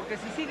 Porque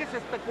si sigues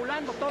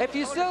especulando todo. If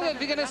you're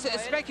gonna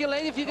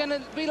speculate, if you're gonna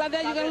be like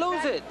that, you're gonna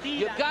lose it.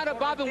 You gotta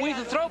bob and weave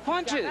and throw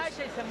punches.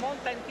 Se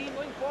monta en ti,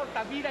 no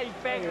importa, vira y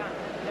pega.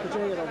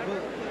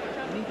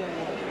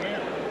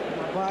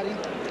 My body,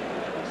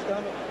 my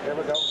stomach. There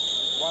we go.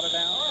 Water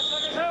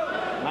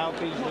down.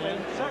 Mouthpiece in.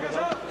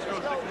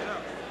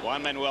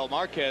 Juan Manuel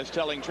Marquez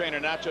telling trainer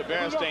Nacho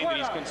Beristain that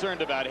he's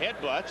concerned about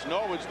headbutts.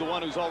 Norwood's the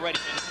one who's already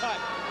been cut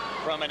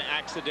from an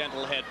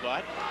accidental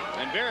headbutt.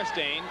 And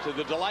Beristain, to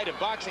the delight of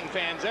boxing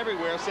fans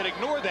everywhere, said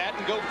ignore that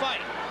and go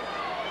fight.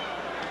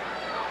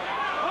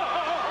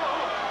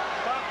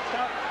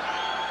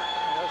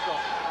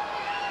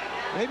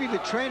 Maybe the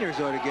trainers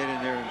ought to get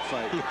in there and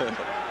fight.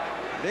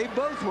 They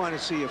both want to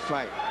see a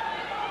fight.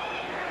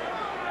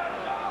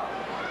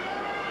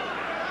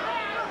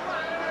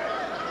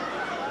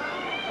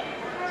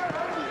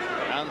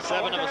 Round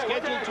 7 of a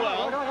scheduled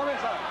 12.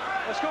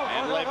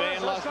 Mandalay Bay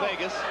in Las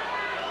Vegas.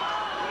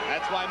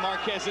 That's why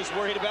Marquez is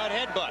worried about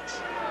headbutts.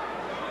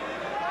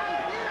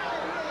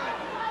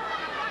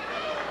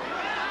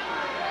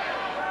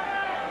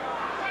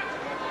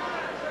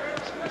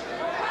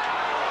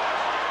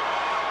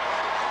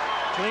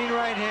 Clean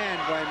right hand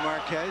by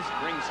Marquez.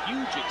 Brings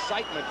huge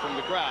excitement from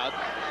the crowd.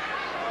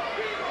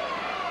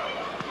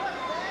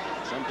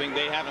 Something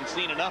they haven't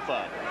seen enough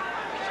of.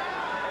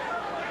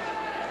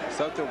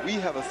 Something we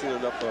haven't seen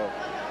enough of.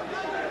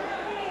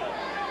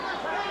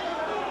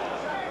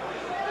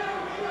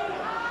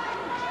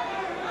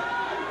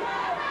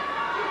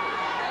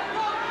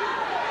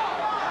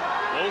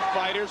 Both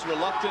fighters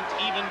reluctant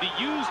even to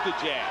use the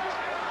jab.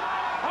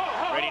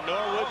 Freddie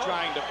Norwood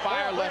trying to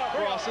fire left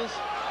crosses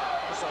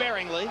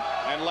sparingly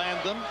and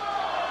land them.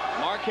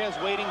 Marquez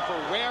waiting for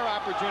rare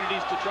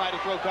opportunities to try to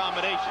throw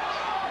combinations.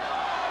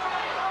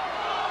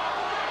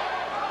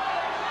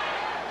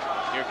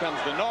 Here comes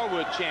the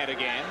Norwood chant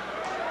again.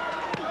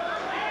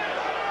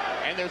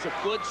 And there's a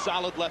good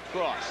solid left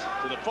cross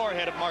to the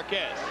forehead of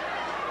Marquez.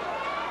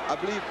 I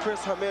believe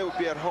Chris Hamed would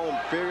be at home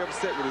very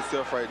upset with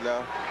himself right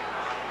now.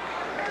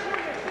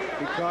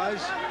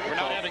 Because? We're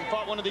not having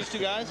fought one of these two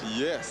guys?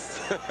 Yes.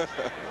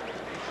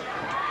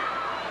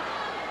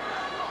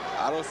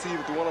 I don't see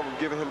either one of them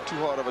giving him too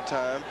hard of a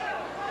time.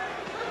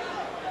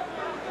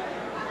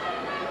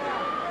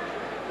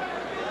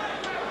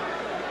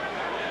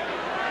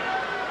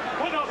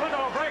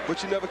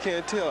 But you never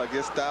can tell. I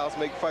guess styles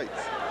make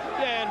fights.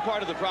 Yeah, and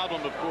part of the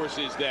problem, of course,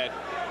 is that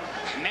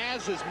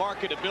Naz's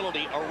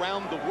marketability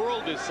around the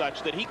world is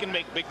such that he can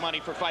make big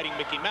money for fighting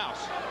Mickey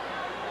Mouse.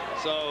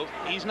 So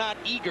he's not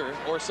eager,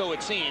 or so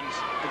it seems,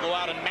 to go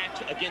out and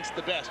match against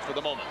the best for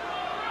the moment.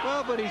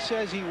 Well, but he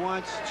says he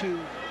wants to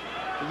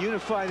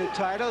unify the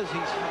titles.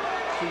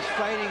 He's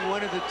fighting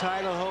one of the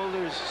title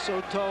holders,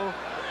 Soto,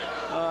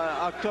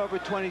 October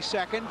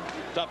 22nd.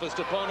 Toughest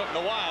opponent in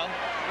a while.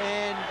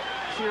 And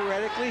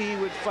theoretically, he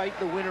would fight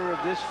the winner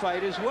of this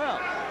fight as well.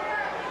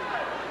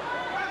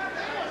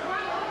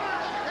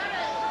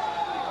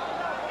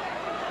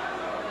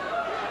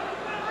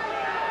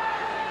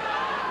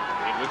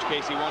 In which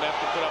case, he won't have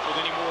to put up with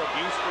any more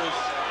abuse for his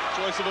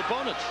choice of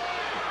opponents.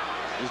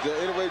 Is there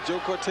any way Joe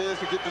Cortez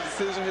could get the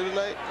decision here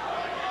tonight?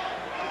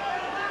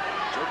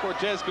 Joe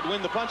Cortez could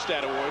win the Punch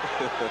Stat Award.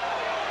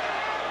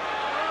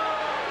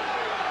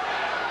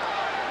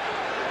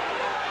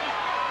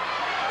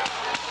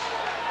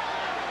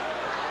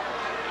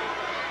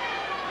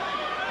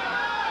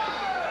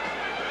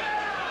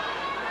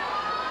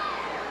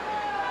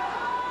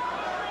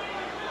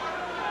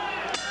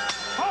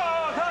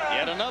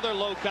 Yet another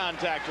low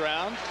contact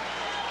round.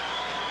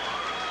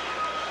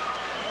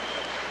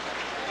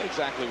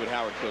 Exactly what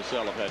Howard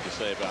Cosell have had to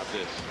say about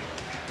this.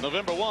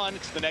 November 1,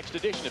 it's the next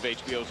edition of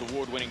HBO's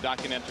award-winning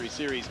documentary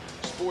series,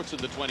 Sports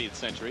of the 20th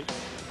Century.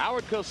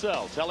 Howard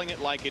Cosell telling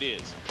it like it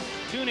is.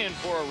 Tune in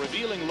for a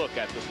revealing look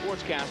at the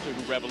sportscaster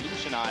who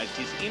revolutionized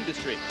his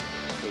industry.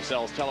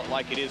 Cosell's Tell It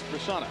Like It Is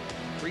persona.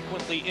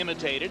 Frequently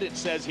imitated, it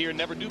says here,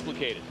 never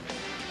duplicated.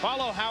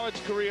 Follow Howard's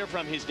career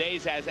from his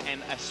days as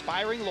an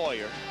aspiring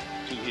lawyer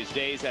to his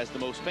days as the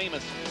most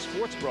famous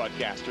sports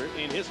broadcaster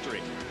in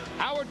history.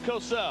 Howard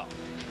Cosell,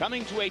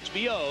 coming to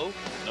HBO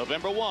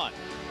November 1.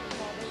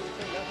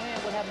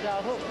 What happened to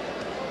our hook?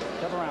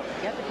 Jump around.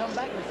 You have to come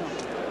back with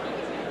something.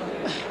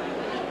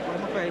 Put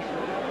my face.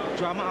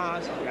 Draw my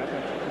eyes.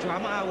 Draw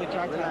my eye with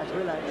dry time.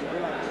 Relax.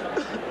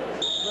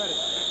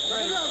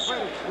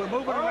 Freddie, we're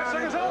moving around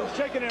and we're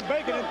shaking and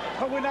baking it,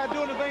 but we're not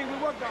doing the things we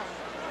worked on.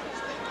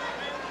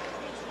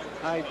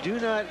 I do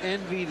not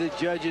envy the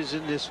judges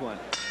in this one.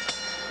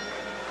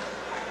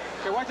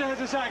 Okay, watch your heads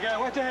inside, guys.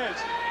 Watch your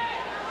heads.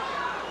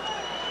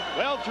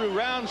 Well, through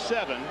round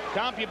 7,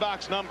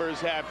 CompuBox numbers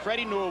have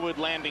Freddie Norwood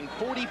landing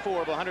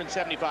 44 of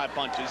 175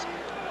 punches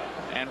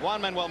and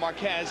Juan Manuel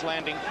Marquez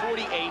landing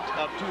 48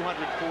 of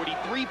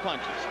 243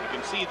 punches. You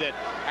can see that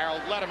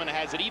Harold Letterman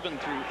has it even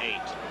through 8.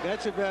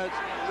 That's about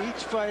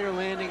each fighter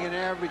landing an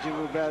average of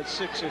about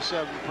 6 or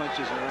 7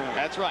 punches a round.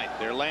 That's right.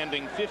 They're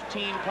landing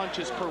 15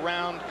 punches per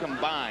round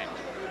combined.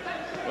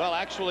 Well,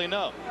 actually,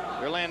 no.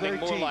 They're landing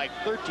 13. more like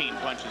 13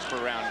 punches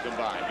per round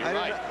combined. You're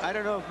right. I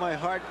don't know if my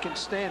heart can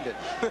stand it.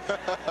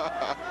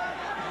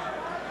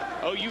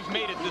 Oh, you've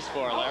made it this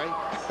far, Larry.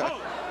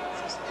 Oh.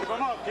 Keep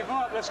him up, keep him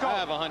up. Let's go. I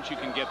have a hunch you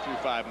can get through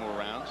 5 more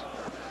rounds.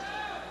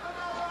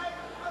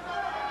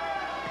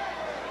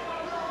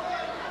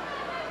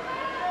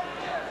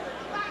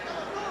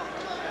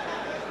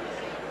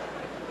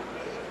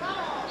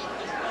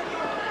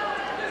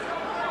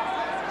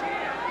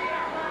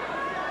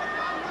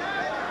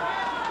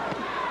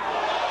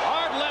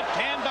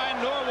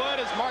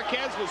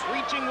 Marquez was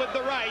reaching with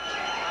the right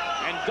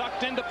and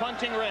ducked into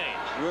punching range.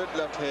 Good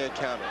left hand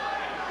counter.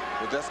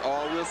 But that's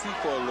all we'll see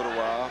for a little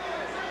while.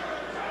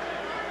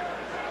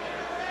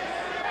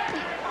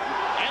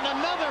 And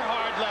another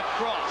hard left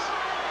cross.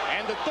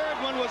 And the third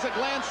one was a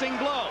glancing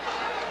blow.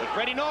 But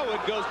Freddie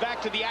Norwood goes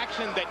back to the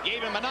action that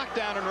gave him a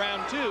knockdown in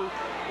round 2,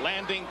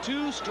 landing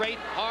 2 straight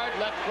hard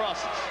left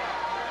crosses.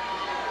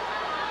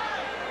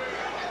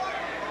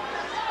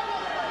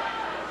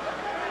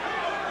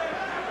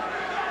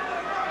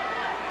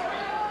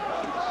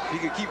 If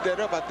he could keep that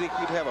up, I think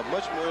we'd have a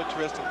much more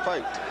interesting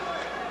fight.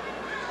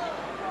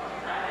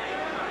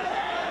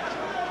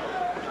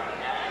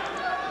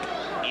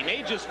 He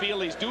may just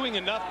feel he's doing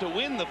enough to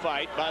win the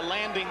fight by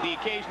landing the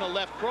occasional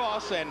left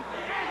cross, and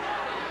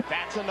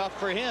that's enough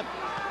for him.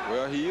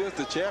 Well, he is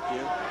the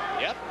champion.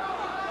 Yep.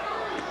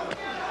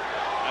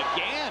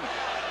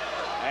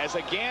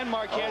 Again,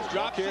 Marquez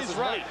drops his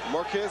right.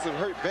 Marquez is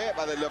hurt bad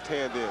by that left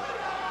hand there.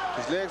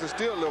 His legs are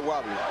still a little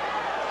wobbly.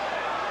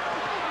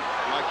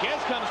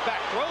 Marquez comes back,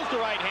 throws the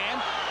right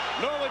hand.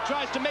 Norwood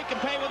tries to make him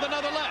pay with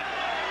another left.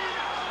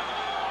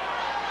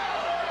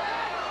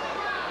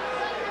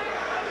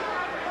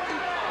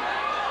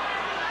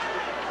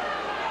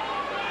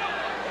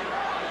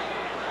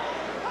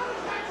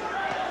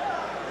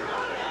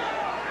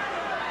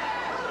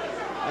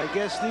 I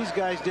guess these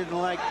guys didn't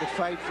like the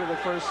fight for the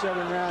first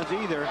 7 rounds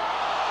either.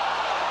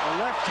 A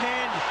left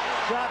hand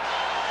drop.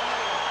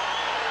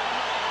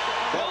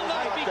 Will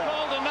not be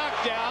called a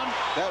knockdown.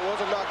 That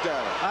was a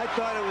knockdown. I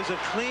thought it was a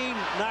clean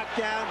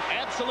knockdown.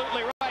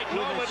 Absolutely right.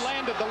 Norwood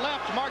landed the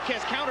left.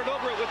 Marquez countered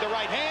over it with the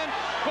right hand.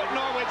 Put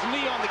Norwood's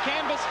knee on the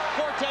canvas.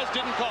 Cortez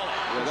didn't call it.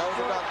 Yeah, that was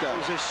a knockdown.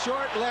 It was a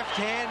short left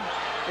hand.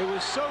 It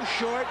was so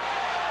short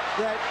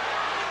that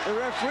the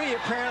referee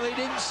apparently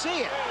didn't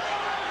see it.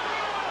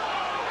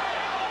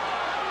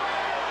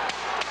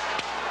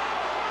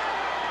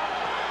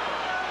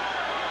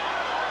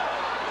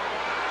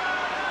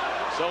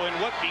 So in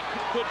what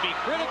could be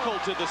critical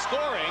to the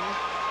scoring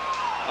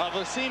of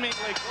a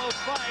seemingly close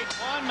fight,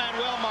 Juan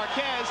Manuel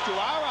Marquez, to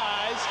our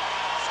eyes,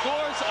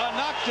 scores a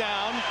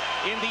knockdown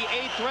in the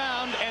 8th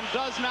round and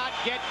does not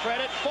get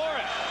credit for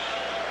it.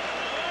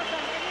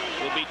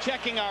 We'll be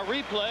checking our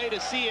replay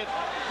to see if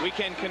we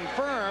can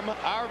confirm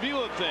our view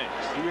of things.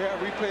 Do you have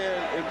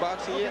replay in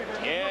boxing yet?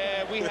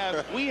 Yeah, we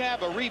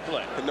have a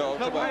replay. No,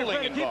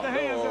 ruling involved. Keep the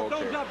hands up.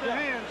 Don't drop the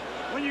hands.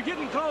 When you're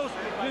getting close,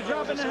 you're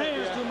dropping the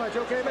hands too much,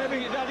 okay,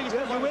 baby? You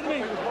with me?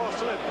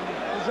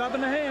 You're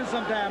dropping the hands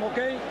sometime,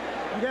 okay?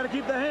 You got to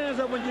keep the hands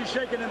up when you're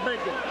shaking and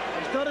baking.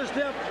 Stutter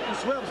step and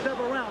step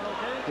around,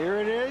 okay? Here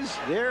it is.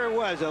 There it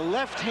was. A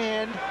left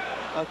hand,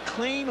 a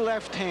clean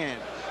left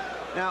hand.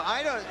 Now,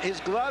 his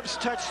gloves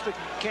touched the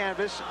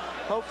canvas.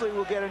 Hopefully,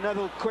 we'll get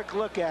another quick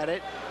look at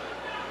it.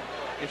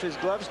 If his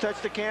gloves touch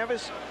the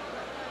canvas.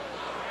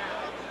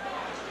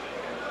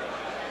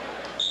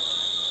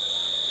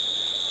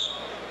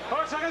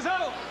 Seconds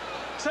out.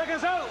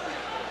 Seconds out.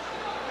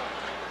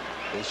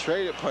 They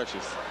traded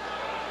punches.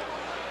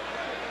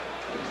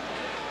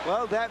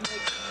 Well, that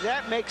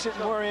makes it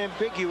more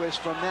ambiguous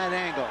from that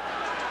angle.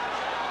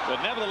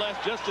 But nevertheless,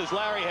 just as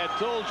Larry had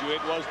told you,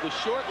 it was the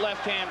short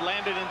left hand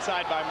landed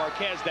inside by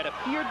Marquez that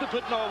appeared to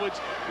put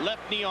Norwood's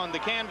left knee on the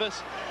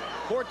canvas.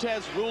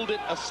 Cortez ruled it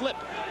a slip.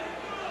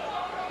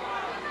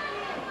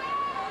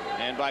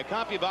 And by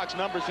CompuBox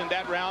numbers in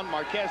that round,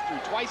 Marquez threw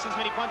twice as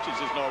many punches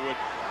as Norwood,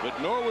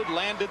 but Norwood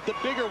landed the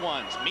bigger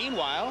ones.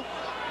 Meanwhile,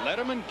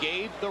 Letterman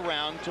gave the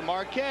round to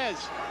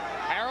Marquez.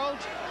 Harold?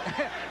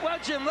 Well,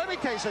 Jim, let me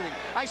tell you something.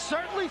 I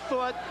certainly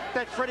thought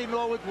that Freddie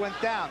Norwood went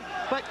down.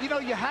 But, you know,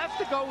 you have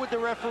to go with the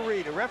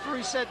referee. The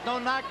referee said no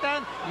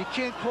knockdown. You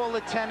can't call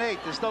it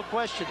 10-8. There's no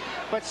question.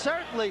 But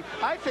certainly,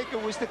 I think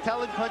it was the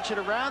telling punch of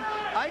the round.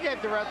 I gave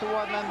the round to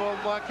Juan Manuel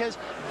Marquez.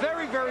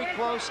 Very, very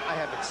close. I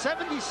have it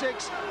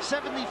 76,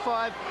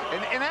 75.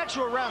 In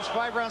actual rounds,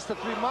 5 rounds to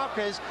 3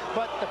 Marquez.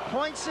 But the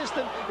point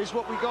system is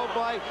what we go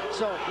by.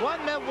 So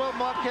Juan Manuel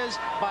Marquez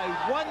by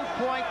 1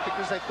 point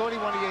because I thought he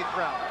won the 8th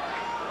round.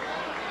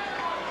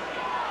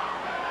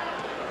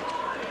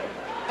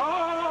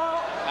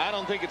 I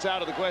don't think it's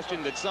out of the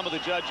question that some of the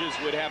judges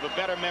would have a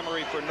better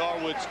memory for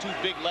Norwood's 2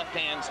 big left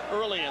hands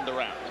early in the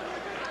round.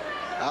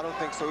 I don't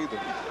think so either.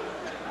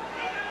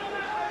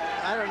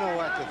 I don't know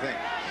what to think.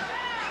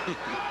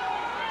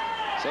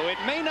 So it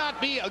may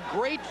not be a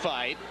great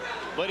fight,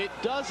 but it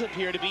does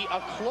appear to be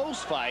a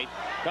close fight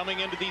coming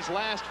into these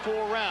last 4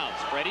 rounds.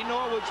 Freddie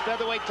Norwood's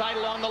featherweight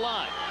title on the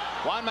line.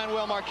 Juan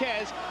Manuel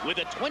Marquez with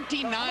a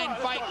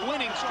 29-fight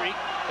winning streak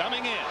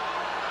coming in.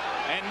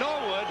 And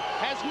Norwood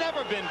has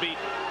never been beaten.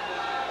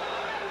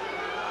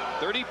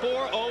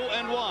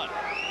 34-0-1.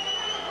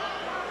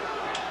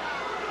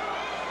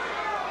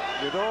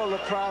 With all the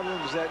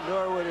problems that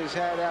Norwood has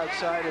had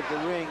outside of the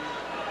ring,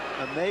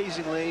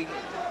 amazingly,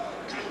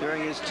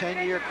 during his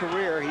 10-year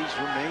career, he's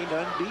remained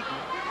unbeaten.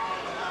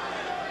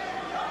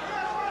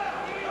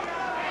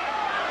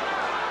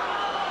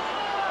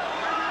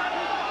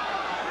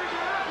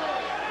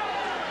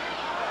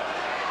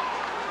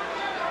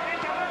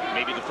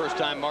 Maybe the first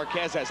time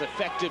Marquez has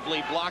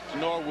effectively blocked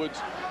Norwood's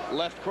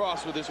left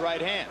cross with his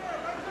right hand.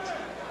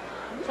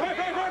 Break,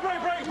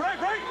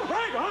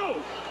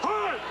 hold,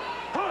 hard.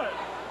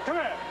 Come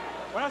here.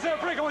 When I say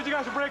break, I want you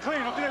guys to break clean.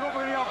 Don't think they're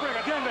going to break.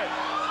 Attend it.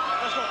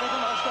 Let's go.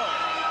 Let's go.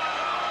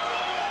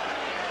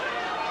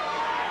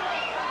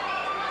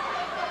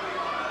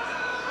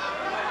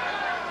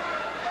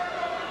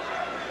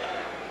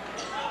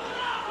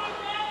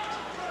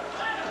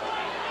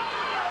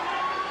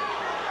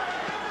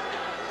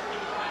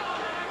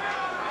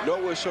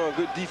 Norwood showing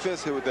good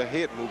defense here with the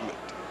head movement.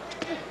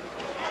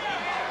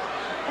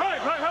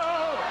 Right.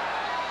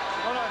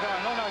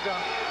 No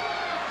knockdown.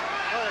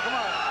 All right, come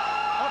on.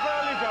 Up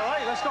there, leave there,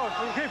 right? Let's go.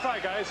 Keep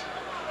fight, guys.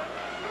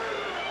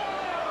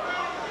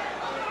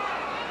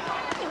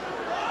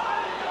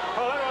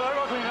 Oh, let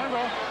go clean. Let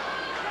go.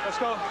 Let's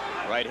go.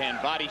 Right hand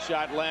body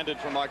shot landed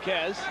from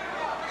Marquez.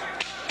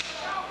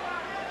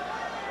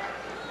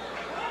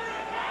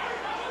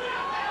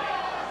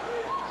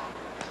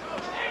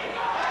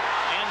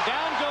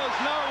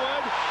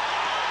 Norwood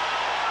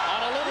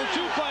on a little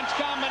two-punch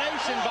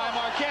combination by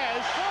Marquez.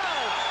 5,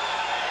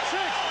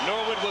 6.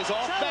 Norwood was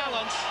off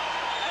balance.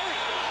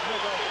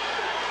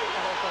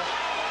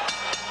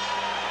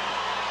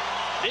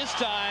 8. This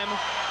time,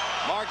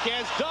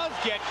 Marquez does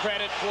get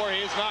credit for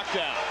his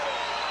knockdown.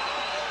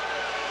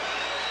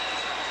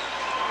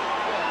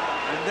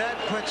 And that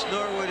puts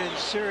Norwood in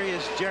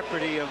serious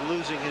jeopardy of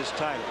losing his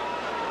title.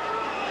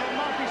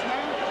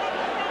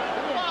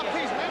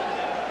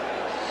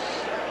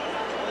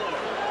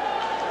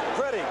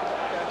 Freddie,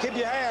 keep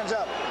your hands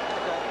up.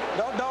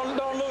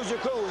 Don't lose your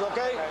cool,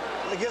 okay?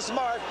 Get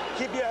smart.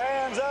 Keep your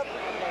hands up.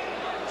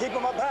 Keep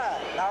them up high.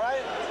 All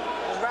right?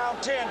 It's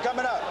round 10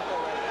 coming up.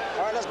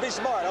 All right, let's be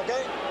smart,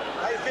 okay?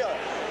 How you feeling?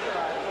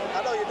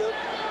 I know you do.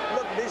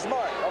 Look, be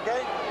smart,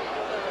 okay?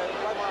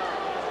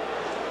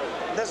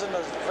 Listen to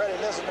Freddie.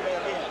 Listen to me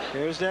again.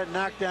 There's that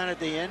knockdown at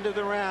the end of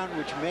the round,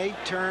 which may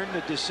turn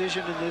the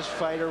decision in this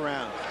fight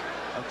around.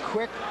 A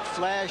quick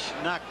flash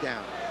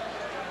knockdown.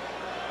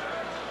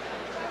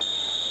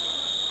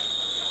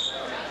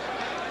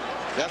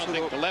 I don't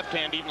think the left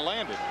hand even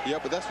landed. Yeah,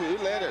 but that's where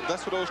it landed.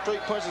 That's where those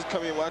straight punches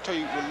come in. When I tell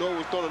you, when Norwood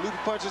was throwing loopy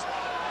punches,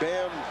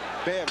 bam,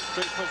 bam,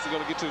 straight punches are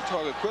going to get to the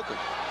target quicker.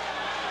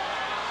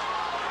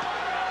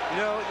 You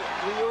know,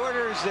 the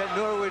orders that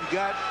Norwood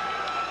got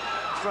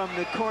from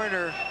the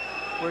corner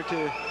were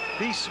to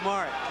be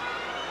smart.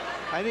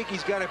 I think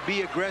he's got to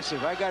be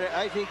aggressive.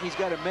 I think he's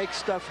got to make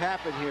stuff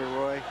happen here,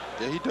 Roy.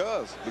 Yeah, he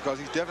does, because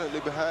he's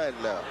definitely behind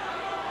now.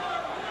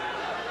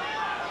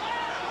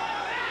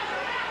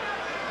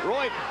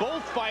 Roy,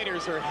 both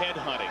fighters are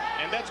headhunting,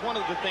 and that's one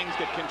of the things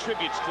that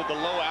contributes to the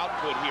low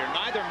output here.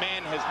 Neither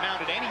man has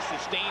mounted any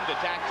sustained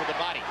attack to the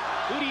body.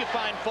 Who do you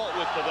find fault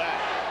with for that?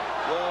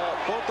 Well,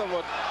 both of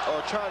them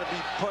are trying to be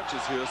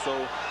punches here, so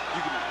you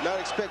can not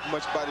expect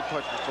much body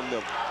punches from them.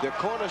 Their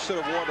corner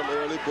should have warned them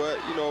early, but,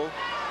 you know,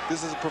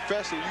 this is a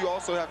profession. You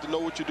also have to know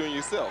what you're doing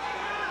yourself.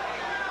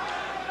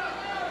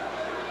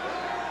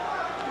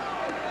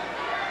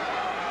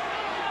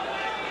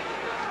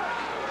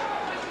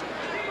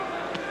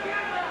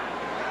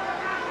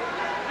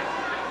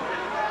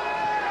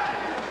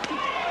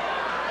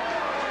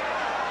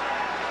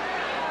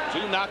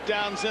 Two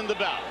knockdowns in the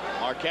bout.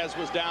 Marquez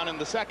was down in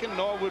the second.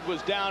 Norwood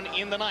was down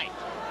in the ninth.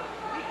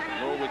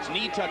 Norwood's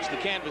knee touched the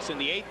canvas in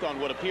the eighth on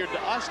what appeared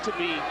to us to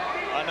be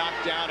a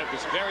knockdown. It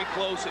was very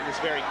close. It was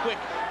very quick.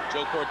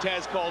 Joe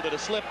Cortez called it a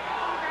slip.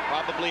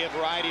 Probably a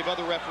variety of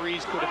other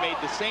referees could have made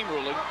the same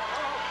ruling.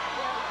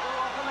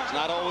 It's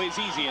not always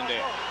easy in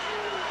there.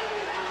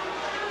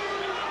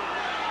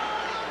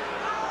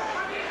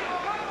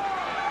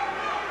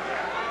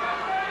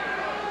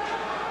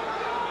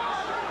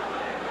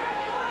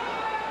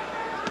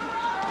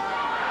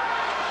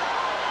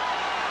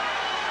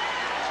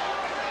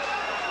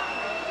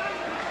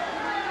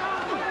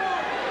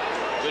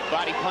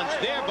 Body punch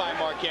there by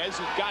Marquez,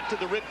 who got to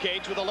the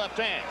ribcage with a left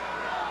hand.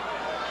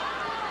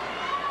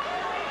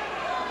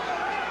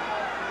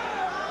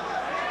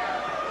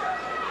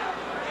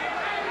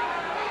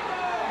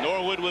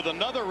 Norwood with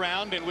another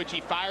round in which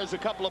he fires a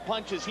couple of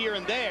punches here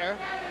and there,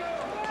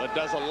 but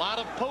does a lot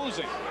of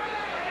posing.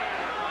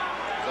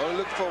 He's only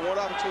looking for one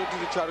opportunity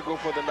to try to go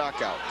for the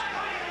knockout.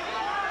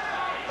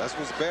 That's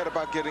what's bad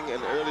about getting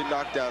an early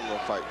knockdown in a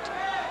fight.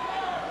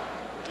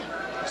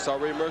 Saw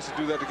Ray Mercer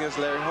do that against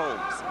Larry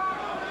Holmes.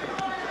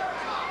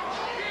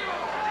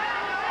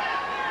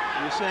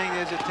 You're saying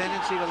there's a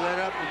tendency to let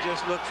up and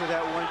just look for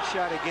that one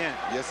shot again.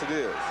 Yes, it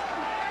is.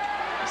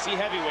 You see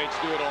heavyweights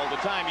do it all the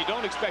time. You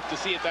don't expect to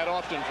see it that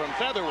often from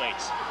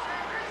featherweights.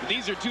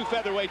 These are two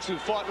featherweights who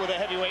fought with a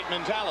heavyweight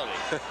mentality.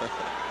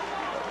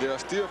 They are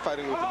still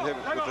fighting with the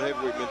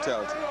heavyweight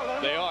mentality.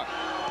 They are.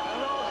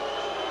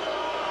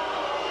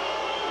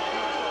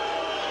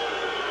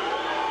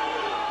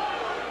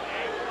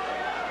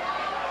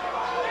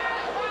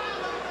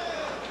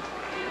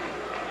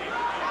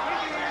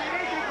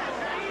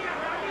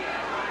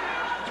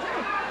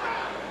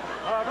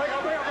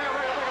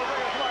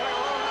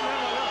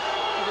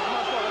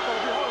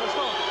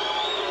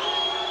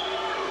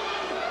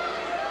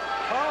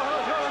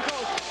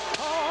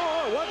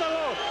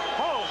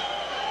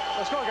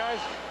 Let's go, guys.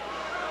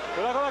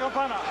 Cuidado con la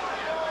campana.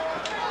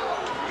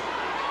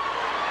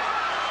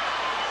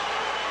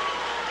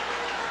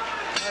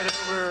 Right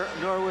over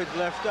Norwood's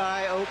left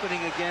eye,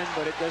 opening again,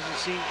 but it doesn't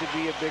seem to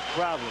be a big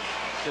problem.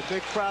 The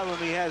big problem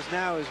he has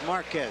now is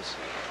Marquez.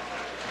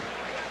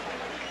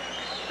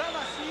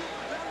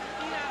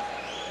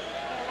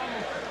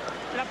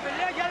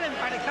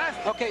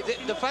 Okay,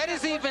 the fight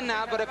is even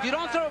now, but if you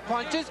don't throw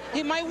punches,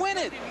 he might win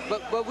it.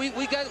 But we're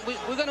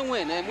gonna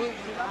win, and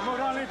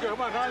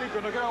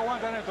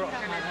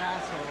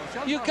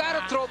you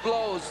gotta throw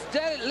blows.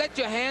 Let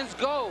your hands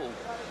go.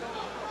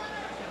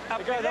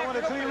 Guys, I want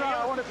a clean round.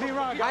 I want a clean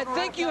round. I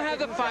think you have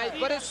the fight,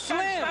 but it's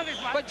slim.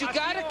 But you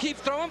gotta keep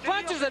throwing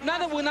punches. If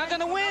not, we're not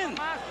gonna win.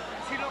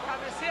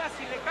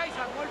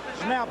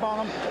 Snap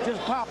on them,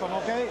 just pop them,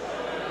 okay?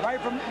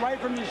 Right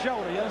from your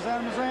shoulder. You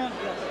understand what I'm saying?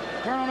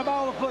 Turn on the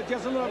ball of the foot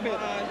just a little bit.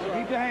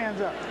 Keep your hands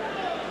up.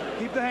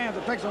 Keep the hands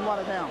up. Take some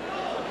water down.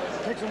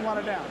 Take some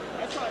water down.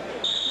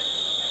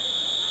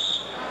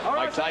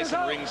 Mike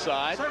Tyson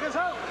ringside.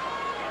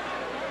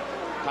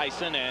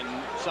 Tyson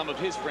and some of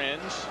his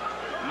friends,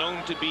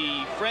 known to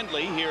be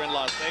friendly here in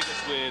Las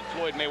Vegas with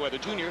Floyd Mayweather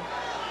Jr.,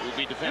 who will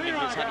be defending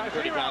his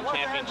 130-pound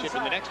championship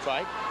in the next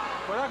fight.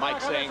 Mike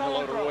saying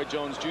hello to Roy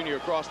Jones Jr.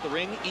 across the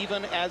ring,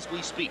 even as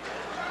we speak.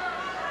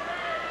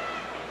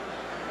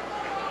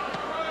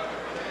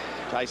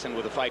 Tyson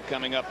with a fight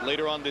coming up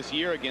later on this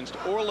year against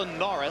Orlin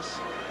Norris.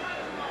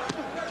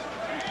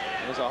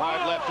 There's a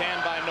hard left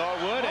hand by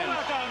Norwood and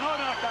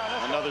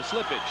another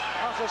slippage.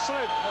 That's a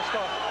slip. Let's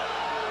go.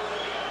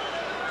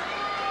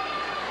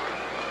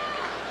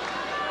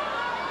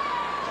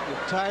 The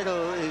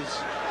title is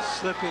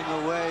slipping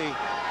away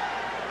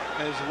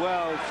as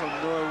well from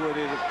Norwood,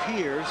 it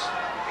appears.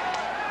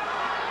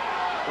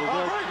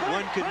 Although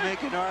one could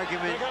make an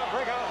argument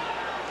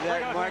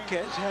that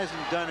Marquez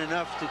hasn't done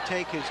enough to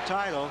take his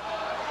title,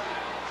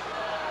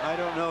 I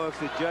don't know if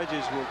the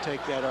judges will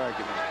take that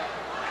argument.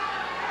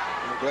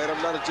 I'm glad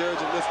I'm not a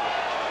judge in this one.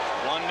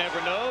 One never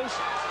knows.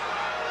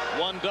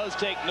 One does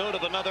take note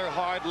of another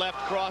hard left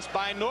cross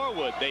by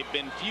Norwood. They've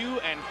been few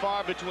and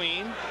far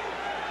between,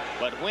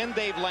 but when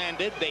they've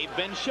landed, they've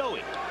been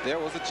showy. There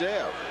was a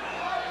jab.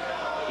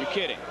 You're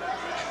kidding.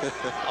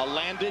 A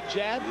landed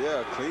jab?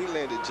 Yeah, clean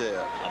landed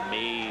jab.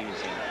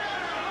 Amazing.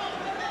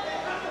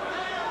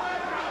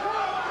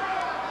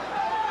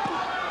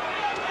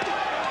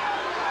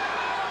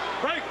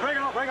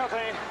 Break out,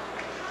 Tane.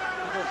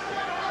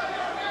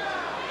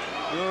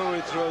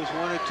 Norwood throws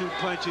one or two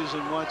punches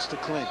and wants to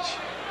clinch.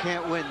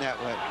 Can't win that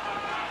way.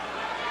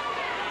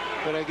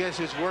 But I guess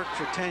it's worked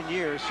for 10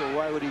 years, so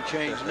why would he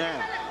change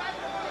now?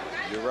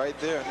 You're right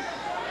there.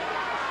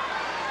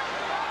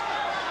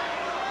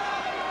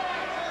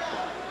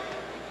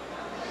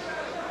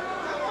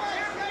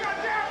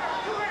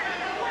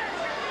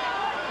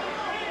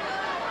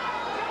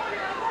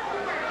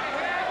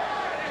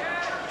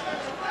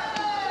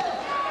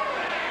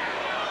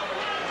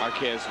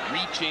 Marquez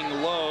reaching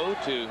low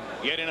to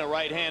get in a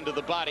right hand to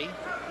the body.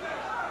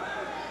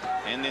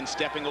 And then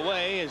stepping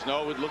away as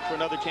Norwood looked for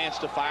another chance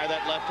to fire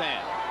that left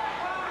hand.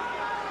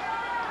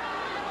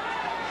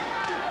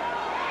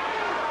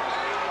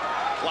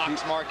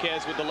 Blocks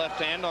Marquez with the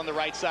left hand on the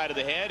right side of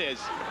the head as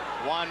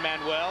Juan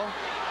Manuel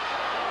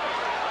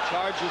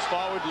charges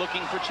forward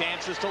looking for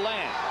chances to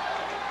land.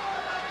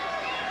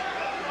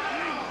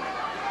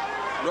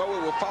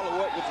 Norwood will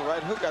follow up with the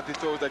right hook after he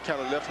throws that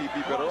counter left. He'd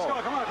be better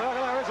off. Come on,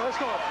 let's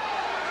go.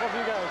 Both of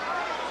you guys.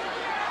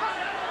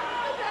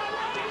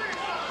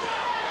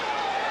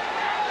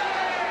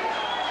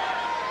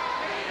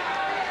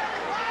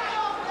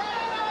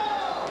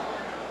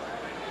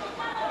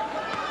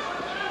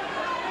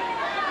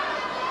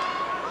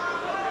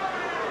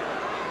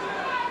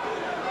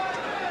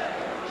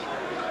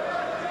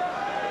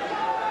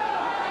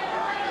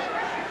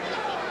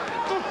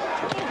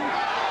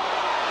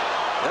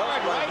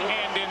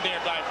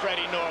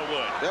 Freddie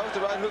Norwood. That was the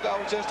right hook I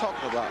was just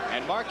talking about.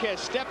 And Marquez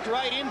stepped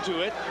right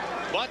into it,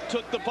 but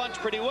took the punch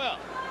pretty well.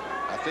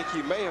 I think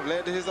he may have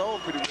landed his own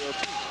pretty well,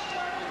 too.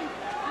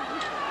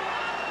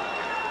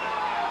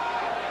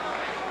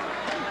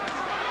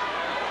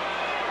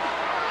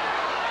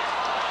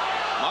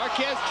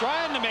 Marquez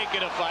trying to make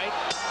it a fight.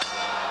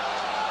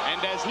 And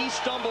as he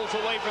stumbles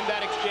away from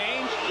that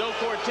exchange, Joe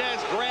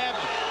Cortez grabbed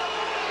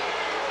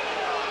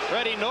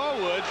Freddie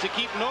Norwood to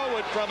keep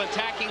Norwood from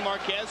attacking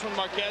Marquez when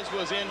Marquez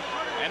was in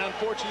an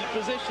unfortunate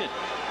position.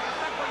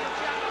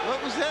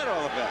 What was that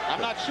all about? I'm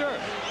not sure.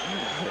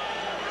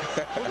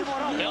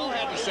 Bell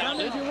hadn't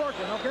sounded. I need you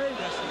working, okay?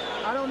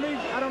 I don't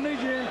need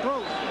you in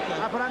close.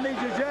 But I need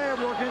your jab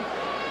working.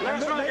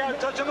 Last round, you gotta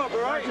touch him up,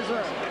 all right? Yes,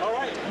 sir. All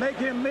right. Make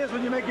him miss.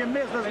 When you make him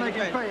miss, let's make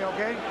him pay,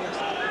 okay?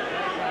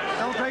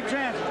 Don't take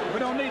chances. We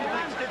don't need it.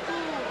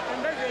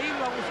 En vez de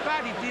irlo a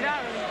buscar y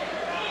tirar.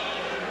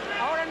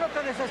 Ahora no te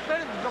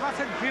desesperes, lo va a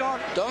hacer peor.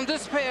 Don't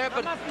despair,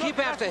 but keep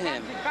after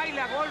him.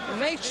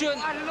 Make sure,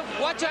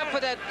 watch out for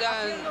that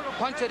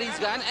punch that he's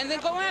got, and then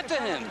go after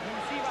him.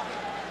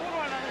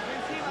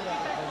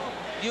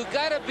 You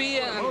gotta be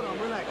in. Hold on,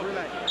 relax.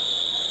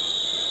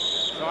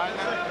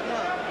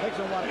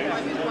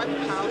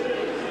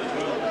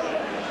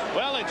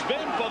 Well, it's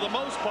been, for the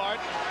most part,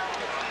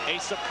 a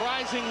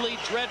surprisingly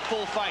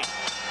dreadful fight.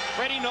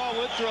 Freddie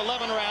Norwood, through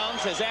 11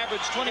 rounds, has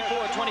averaged 24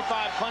 or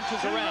 25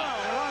 punches a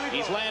round.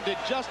 He's landed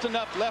just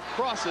enough left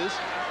crosses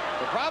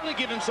to probably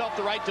give himself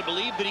the right to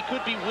believe that he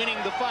could be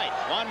winning the fight.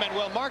 Juan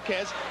Manuel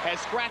Marquez has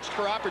scratched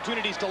for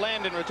opportunities to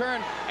land in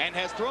return and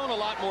has thrown a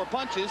lot more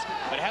punches,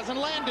 but hasn't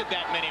landed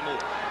that many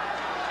more.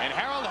 And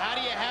Harold, how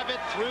do you have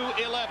it through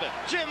 11?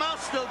 Jim, I'll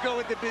still go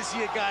with the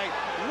busier guy.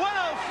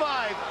 105,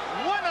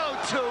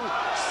 102,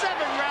 7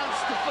 rounds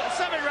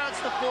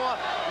to 4.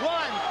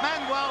 Juan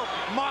Manuel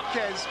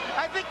Marquez.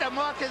 I think that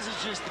Marquez is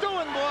just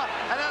doing more,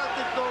 and I don't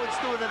think Norwood's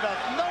doing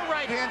enough. No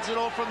right hands at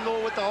all from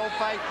Norwood the whole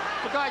fight.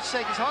 For God's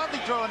sake, he's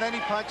hardly throwing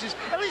any punches.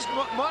 At least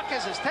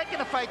Marquez has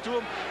taken a fight to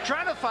him,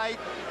 trying to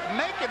fight,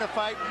 making a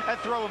fight, and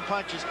throwing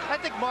punches.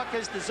 I think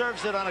Marquez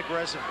deserves it on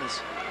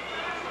aggressiveness.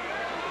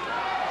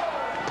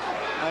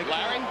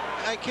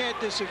 I can't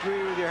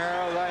disagree with you,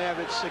 Harold. I have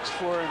it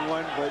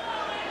 6-4-1, but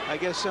I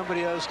guess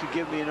somebody else could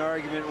give me an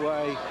argument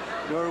why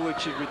Norwood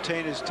should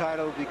retain his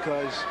title,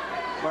 because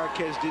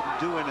Marquez didn't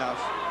do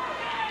enough.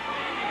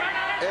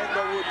 And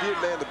Norwood did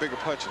land the bigger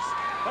punches.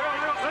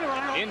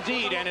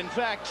 Indeed, and in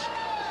fact,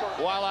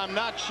 while I'm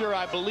not sure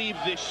I believe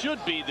this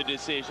should be the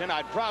decision,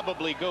 I'd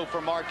probably go for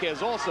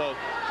Marquez also.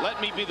 Let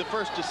me be the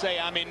first to say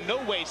I'm in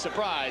no way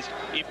surprised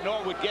if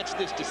Norwood gets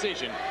this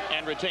decision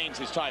and retains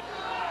his title.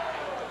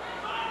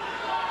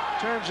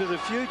 In terms of the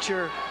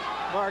future,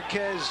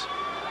 Marquez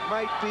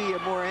might be a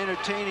more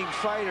entertaining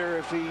fighter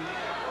if he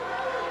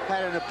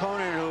had an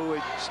opponent who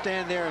would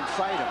stand there and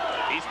fight him.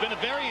 He's been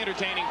a very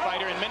entertaining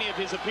fighter in many of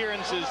his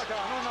appearances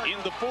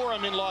in the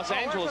Forum in Los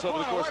Angeles over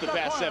the course of the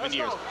past 7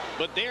 years.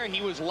 But there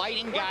he was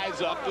lighting guys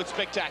up with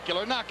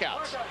spectacular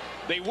knockouts.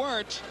 They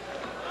weren't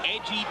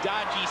edgy,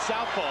 dodgy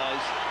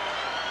southpaws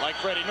like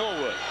Freddie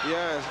Norwood.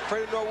 Yeah,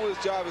 Freddie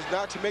Norwood's job is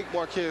not to make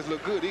Marquez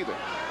look good either.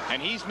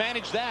 And he's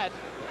managed that.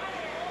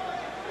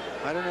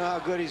 I don't know how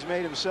good he's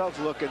made himself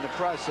look in the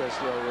process,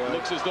 though.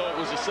 Looks as though it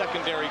was a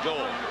secondary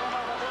goal.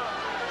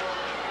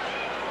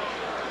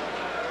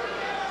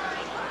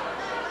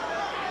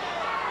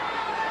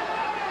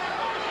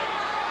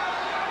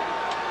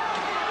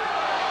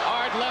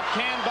 Hard left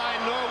hand by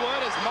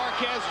Norwood as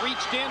Marquez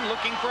reached in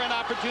looking for an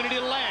opportunity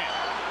to land.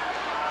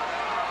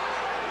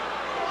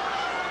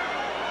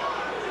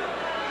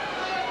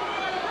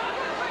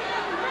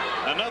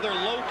 Another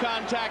low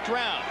contact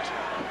round.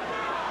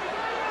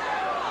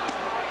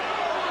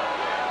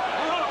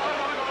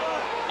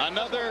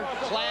 Another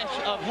clash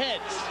of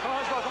heads. Come on,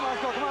 let's go, come on,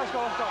 let's go, come on, let's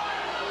go, let's go.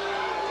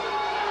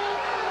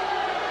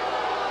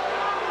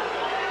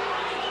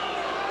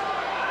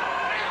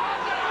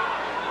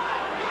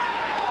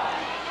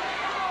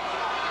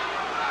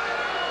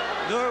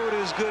 Norwood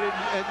is good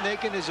at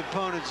making his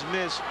opponents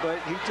miss, but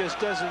he just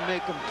doesn't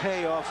make them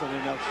pay often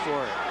enough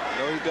for it.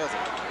 No, he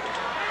doesn't.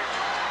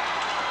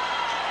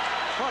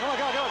 Come on,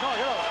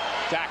 get up.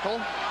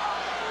 Tackle.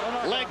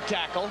 Leg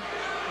tackle.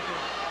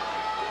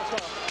 Let's go.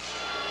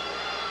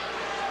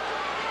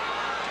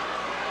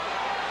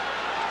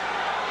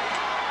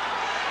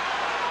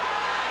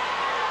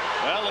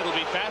 Well, it'll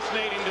be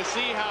fascinating to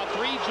see how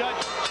 3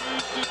 judges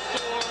choose to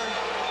score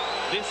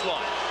this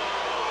one.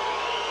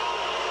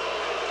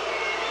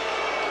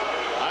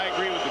 I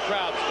agree with the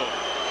crowd's vote.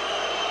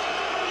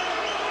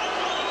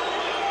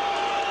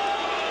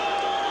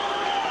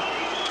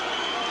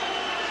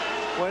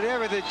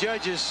 Whatever the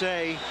judges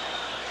say,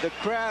 the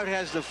crowd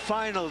has the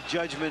final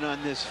judgment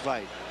on this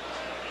fight.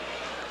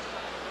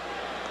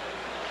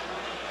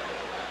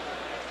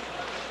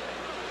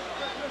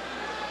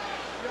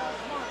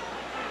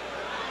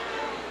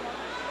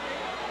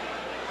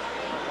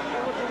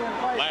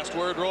 Last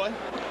word, Roy?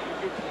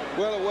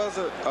 Well, it was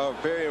a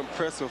very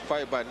impressive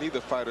fight by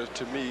neither fighter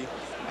to me.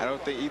 I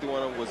don't think either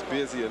one of them was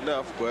busy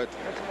enough, but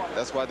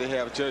that's why they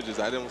have judges.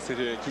 I don't sit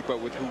here and keep up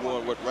with who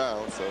won what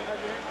round, so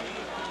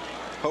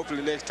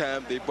hopefully next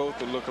time they both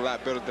will look a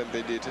lot better than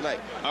they did tonight.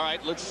 All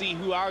right, let's see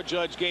who our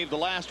judge gave the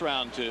last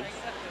round to.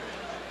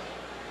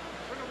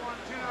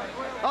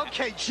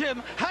 Okay,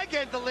 Jim, I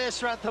gave the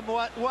last round to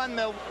Juan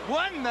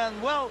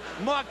Manuel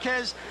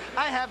Marquez.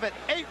 I have it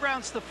 8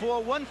 rounds to 4,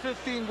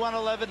 115,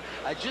 111.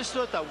 I just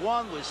thought that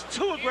Juan was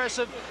too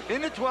aggressive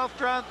in the 12th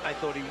round. I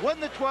thought he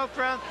won the 12th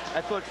round.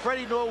 I thought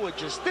Freddie Norwood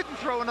just didn't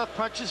throw enough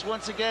punches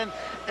once again.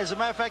 As a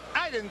matter of fact,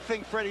 I didn't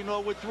think Freddie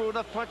Norwood threw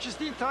enough punches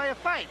the entire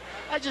fight.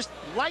 I just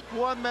like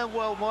Juan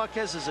Manuel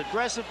Marquez's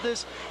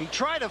aggressiveness. He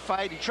tried to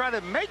fight. He tried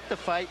to make the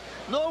fight.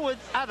 Norwood,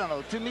 I don't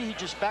know. To me, he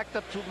just backed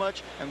up too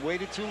much and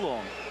waited too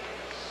long.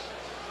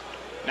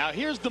 Now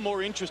here's the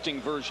more interesting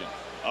version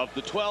of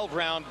the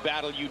 12-round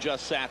battle you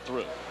just sat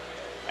through.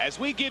 As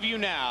we give you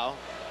now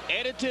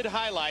edited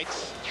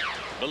highlights,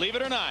 believe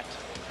it or not,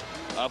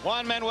 of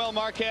Juan Manuel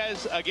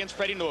Marquez against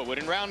Freddie Norwood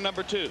in round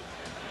number 2.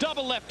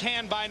 Double left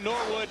hand by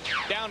Norwood,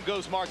 down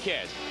goes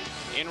Marquez.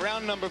 In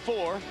round number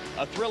 4,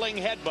 a thrilling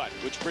headbutt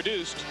which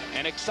produced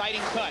an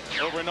exciting cut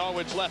over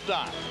Norwood's left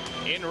eye.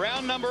 In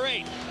round number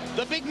 8,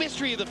 the big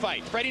mystery of the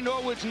fight, Freddie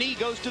Norwood's knee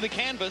goes to the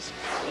canvas.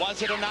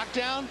 Was it a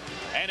knockdown?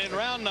 And in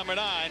round number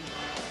 9,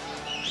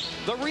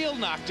 the real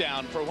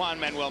knockdown for Juan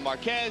Manuel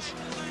Marquez,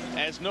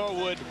 as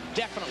Norwood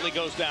definitely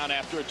goes down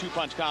after a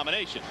 2-punch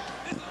combination.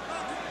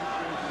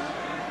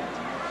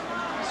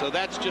 So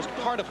that's just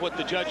part of what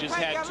the judges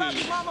had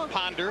to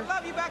ponder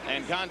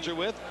and conjure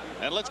with.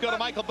 And let's go to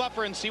Michael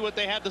Buffer and see what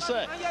they had to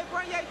say.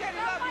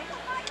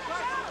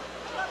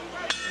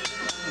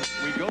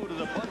 We go to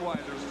the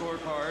Budweiser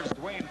scorecards.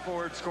 Dwayne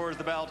Ford scores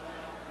the bout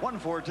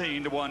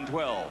 114 to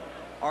 112.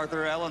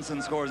 Arthur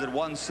Allenson scores at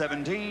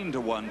 117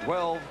 to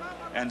 112.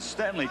 And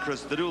Stanley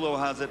Cristodulo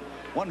has it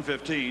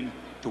 115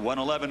 to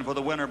 111 for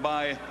the winner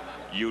by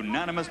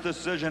unanimous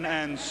decision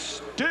and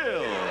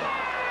still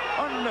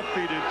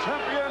undefeated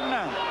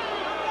champion,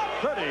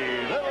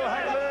 Freddie Norwood.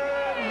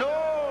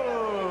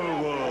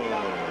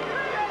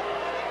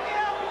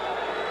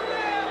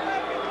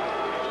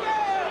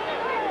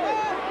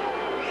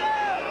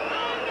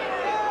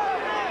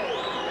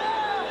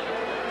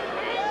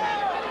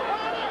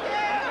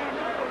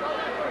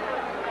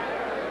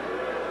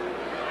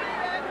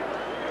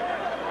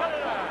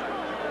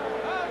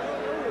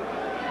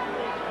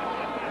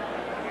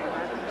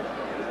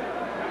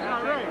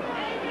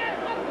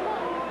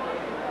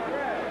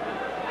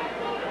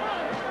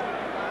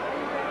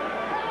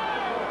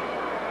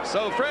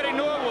 So Freddie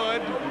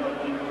Norwood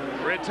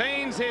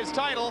retains his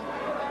title.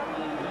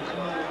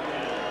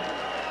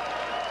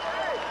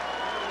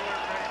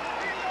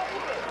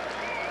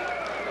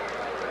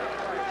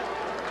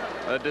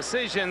 A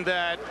decision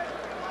that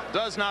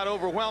does not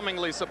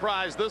overwhelmingly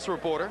surprise this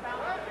reporter.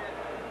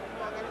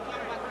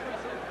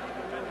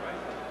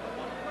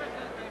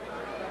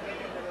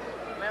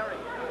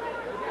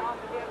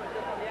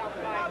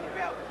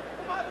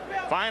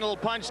 Final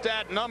punch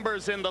stat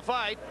numbers in the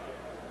fight.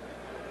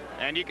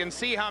 And you can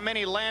see how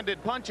many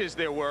landed punches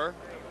there were.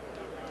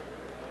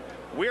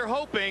 We're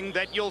hoping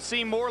that you'll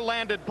see more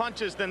landed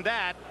punches than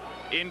that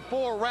in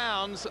 4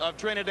 rounds of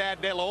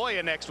Trinidad de la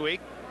Hoya next week.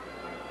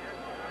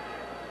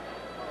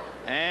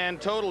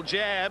 And total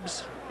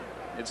jabs,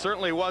 it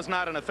certainly was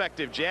not an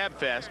effective jab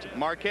fest.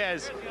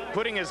 Marquez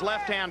putting his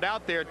left hand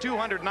out there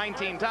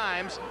 219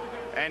 times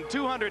and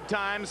 200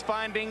 times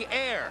finding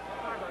air.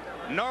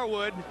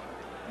 Norwood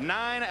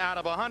 9 out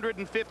of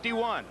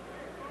 151.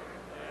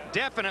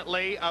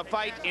 Definitely a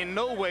fight in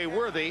no way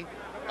worthy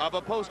of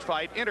a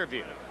post-fight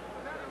interview.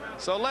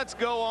 So let's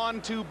go on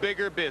to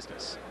bigger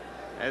business,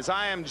 as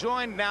I am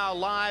joined now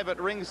live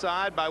at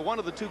ringside by one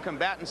of the 2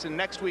 combatants in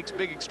next week's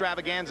big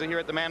extravaganza here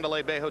at the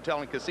Mandalay Bay Hotel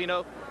and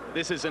Casino.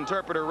 This is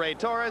interpreter Ray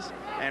Torres,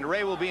 and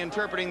Ray will be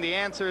interpreting the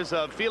answers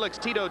of Felix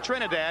Tito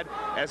Trinidad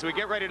as we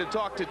get ready to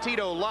talk to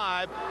Tito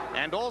live,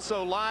 and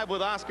also live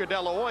with Oscar De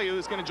La Hoya,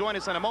 who's going to join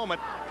us in a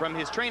moment from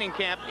his training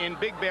camp in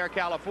Big Bear,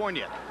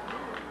 California.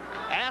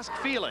 Ask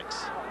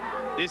Felix.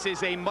 This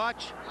is a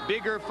much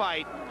bigger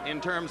fight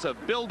in terms of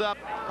build-up,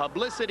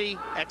 publicity,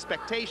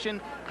 expectation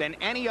than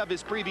any of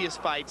his previous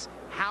fights.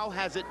 How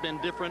has it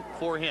been different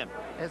for him?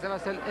 Esta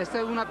es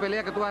una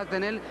pelea que tú vas a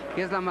tener,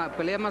 que es la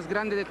pelea más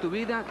grande de tu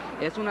vida.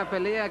 Es una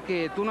pelea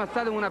que tú no has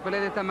estado en una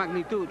pelea de esta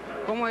magnitud.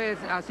 ¿Cómo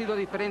ha sido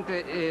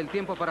diferente el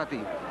tiempo para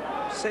ti?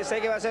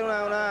 Sé que va a ser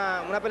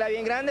una pelea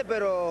bien grande,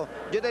 pero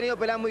yo he tenido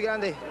peleas muy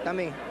grandes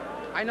también.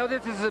 I know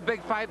this is a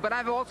big fight, but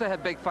I've also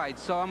had big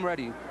fights, so I'm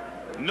ready.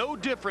 No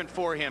different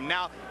for him.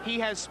 Now, he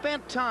has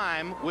spent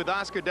time with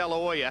Oscar De La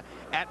Hoya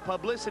at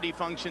publicity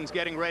functions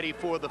getting ready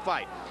for the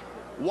fight.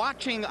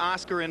 Watching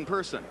Oscar in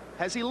person,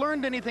 has he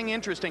learned anything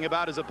interesting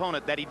about his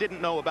opponent that he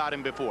didn't know about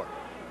him before?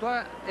 Tú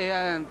has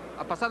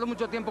pasado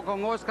mucho tiempo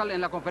con Oscar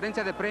en la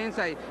conferencia de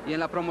prensa y en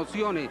las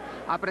promociones.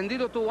 ¿Has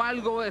aprendido tú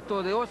algo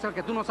de Oscar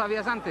que tú no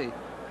sabías antes?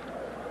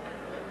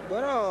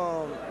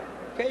 Bueno,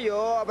 que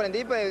yo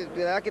aprendí, pues,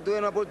 de verdad que tuve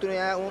una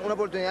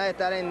oportunidad de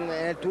estar en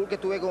el tour que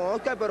estuve con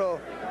Oscar, pero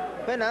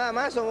pues nada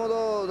más, somos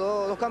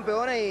dos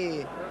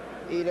campeones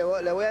y le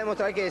voy a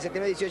demostrar que en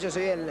septiembre 18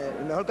 soy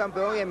el mejor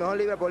campeón y el mejor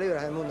libra por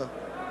libra del mundo.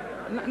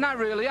 Not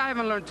really. I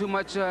haven't learned too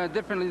much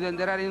differently than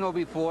that I didn't know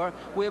before.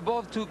 We're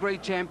both 2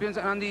 great champions,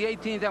 and on the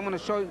 18th, I'm going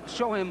to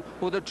show him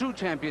who the true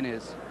champion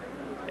is.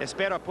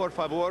 Espera, por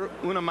favor,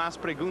 una más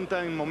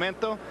pregunta en un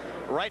momento.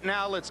 Right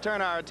now, let's turn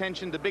our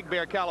attention to Big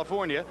Bear,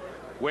 California,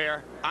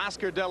 where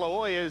Oscar De La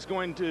Hoya is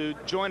going to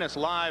join us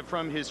live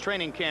from his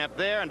training camp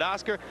there. And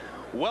Oscar,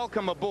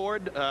 welcome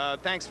aboard.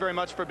 Thanks very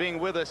much for being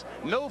with us.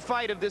 No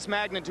fight of this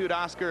magnitude,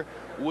 Oscar,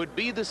 would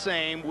be the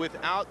same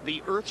without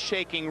the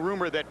earth-shaking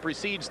rumor that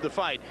precedes the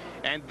fight.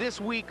 And this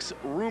week's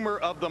rumor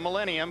of the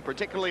millennium,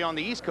 particularly on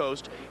the East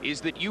Coast,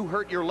 is that you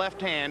hurt your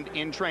left hand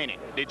in training.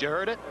 Did you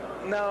hurt it?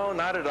 No,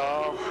 not at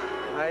all.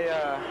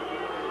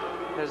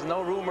 There's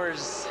no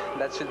rumors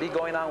that should be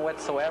going on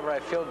whatsoever. I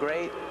feel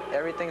great.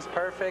 Everything's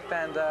perfect,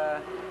 and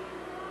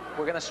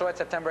we're going to show it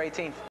September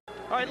 18th.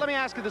 All right, let me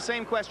ask you the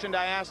same question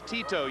I asked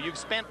Tito. You've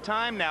spent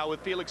time now with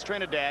Felix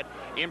Trinidad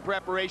in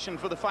preparation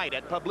for the fight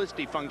at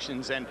publicity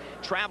functions and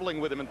traveling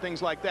with him and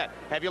things like that.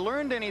 Have you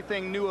learned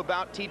anything new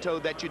about Tito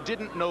that you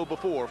didn't know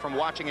before from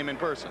watching him in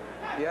person?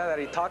 Yeah, that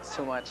he talks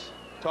too much.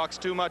 Talks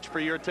too much for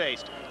your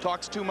taste.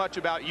 Talks too much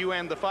about you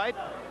and the fight?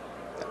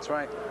 That's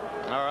right.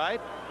 All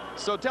right.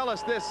 So tell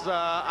us this,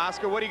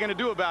 Oscar, what are you going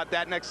to do about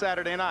that next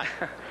Saturday night?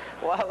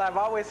 Well, I've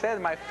always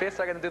said my fists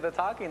are going to do the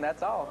talking,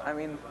 that's all. I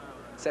mean,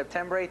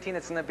 September 18th,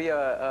 it's going to be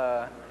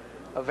a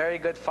very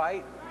good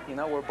fight. You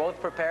know, we're both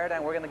prepared,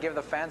 and we're going to give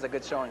the fans a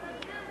good showing.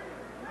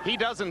 He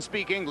doesn't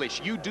speak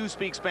English. You do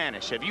speak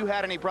Spanish. Have you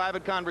had any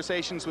private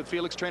conversations with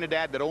Felix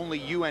Trinidad that only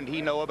you and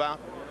he know about?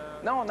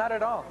 No, not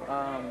at all.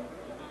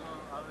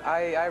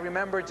 I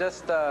remember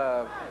just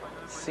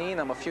seeing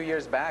him a few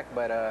years back,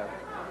 but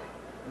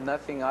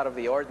nothing out of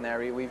the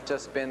ordinary.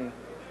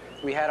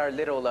 We had our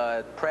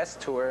little press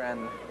tour,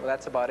 and well,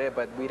 that's about it,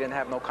 but we didn't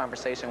have no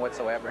conversation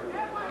whatsoever.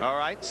 All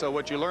right, so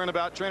what you learn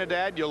about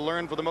Trinidad, you'll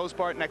learn for the most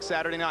part next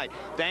Saturday night.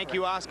 Thank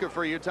you, Oscar,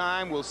 for your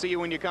time. We'll see you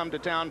when you come to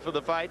town for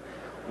the fight.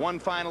 One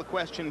final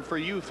question for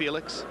you,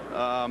 Felix,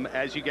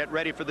 as you get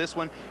ready for this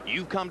one.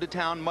 You've come to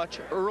town much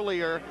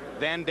earlier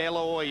than De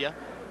La Hoya.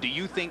 Do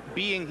you think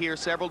being here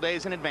several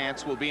days in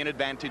advance will be an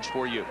advantage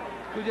for you?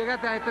 Tú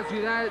llegaste a esta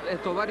ciudad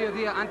varios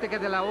días antes que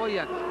De La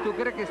Hoya. ¿Tú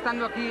crees que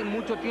estando aquí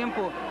mucho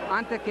tiempo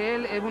antes que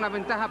él es una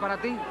ventaja para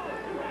ti?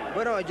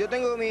 Bueno, yo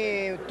tengo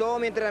todo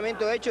mi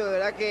entrenamiento hecho, de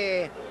verdad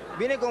que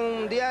vine con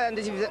un día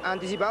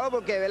anticipado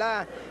porque,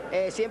 ¿verdad?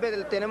 Siempre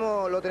lo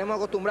tenemos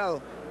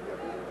acostumbrado.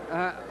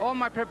 All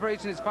my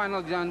preparation is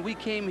finally done. We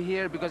came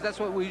here because that's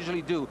what we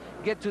usually do.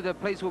 Get to the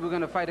place where we're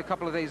going to fight a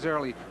couple of days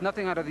early.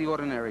 Nothing out of the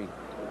ordinary.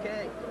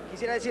 Okay.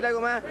 Quisiera decir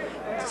algo más.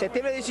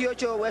 Septiembre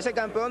 18 voy a ser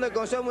campeón del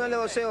Consejo Mundial de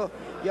Boxeo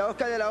y a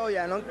Oscar De La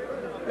Hoya. ¿No?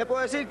 Le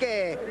puedo decir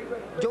que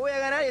yo voy a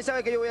ganar y él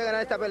sabe que yo voy a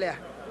ganar esta pelea.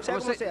 I'm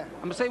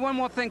going to say one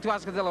more thing to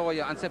Oscar De La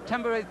Hoya. On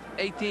September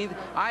 18th,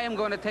 I am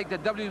going to take the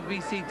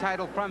WBC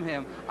title from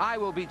him. I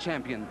will be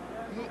champion.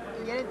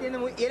 Y él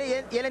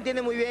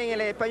entiende muy bien el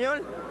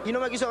español y no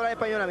me quiso hablar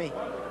español a mí.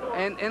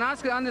 And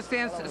Oscar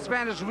understands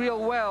Spanish real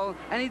well,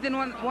 and he didn't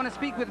want to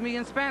speak with me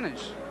in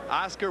Spanish.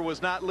 Oscar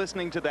was not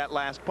listening to that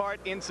last part,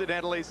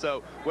 incidentally,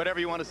 so whatever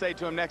you want to say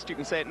to him next, you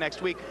can say it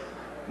next week.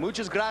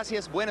 Muchas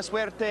gracias, buena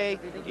suerte,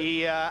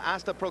 y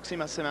hasta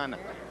próxima semana.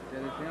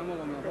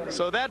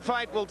 So that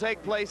fight will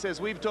take place,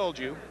 as we've told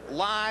you,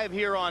 live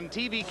here on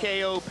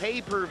TVKO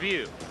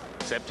pay-per-view.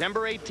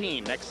 September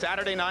 18, next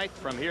Saturday night,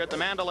 from here at the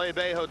Mandalay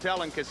Bay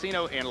Hotel and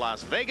Casino in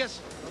Las Vegas.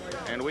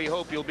 And we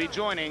hope you'll be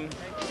joining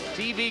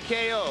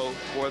TVKO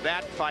for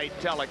that fight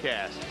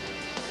telecast.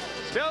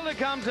 Still to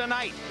come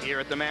tonight here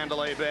at the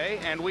Mandalay Bay,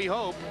 and we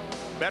hope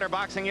better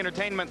boxing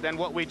entertainment than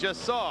what we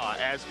just saw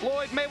as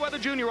Floyd Mayweather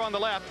Jr. on the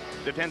left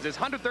defends his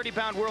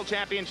 130-pound world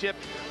championship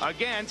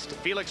against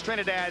Felix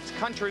Trinidad's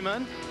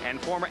countryman and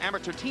former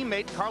amateur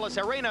teammate Carlos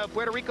Arena of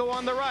Puerto Rico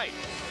on the right.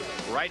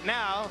 Right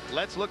now,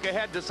 let's look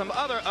ahead to some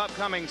other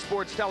upcoming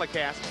sports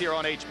telecasts here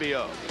on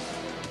HBO.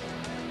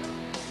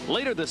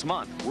 Later this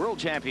month, World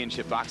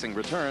Championship Boxing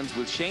returns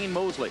with Shane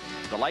Mosley,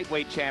 the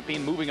lightweight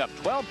champion, moving up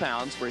 12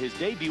 pounds for his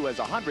debut as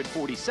a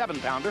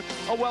 147-pounder,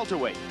 a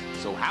welterweight.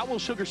 So how will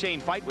Sugar Shane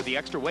fight with the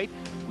extra weight?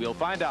 We'll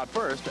find out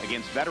first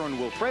against veteran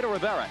Wilfredo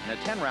Rivera in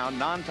a 10-round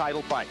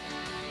non-title fight.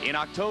 In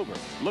October,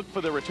 look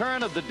for the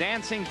return of the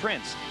Dancing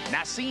Prince,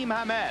 Nassim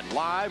Hamed,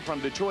 live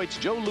from Detroit's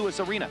Joe Louis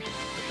Arena.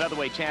 The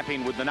featherweight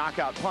champion with the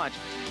knockout punch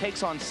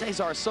takes on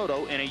Cesar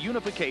Soto in a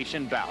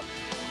unification bout.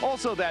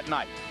 Also that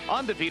night,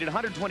 undefeated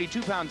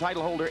 122-pound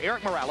title holder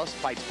Eric Morales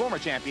fights former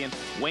champion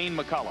Wayne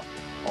McCullough.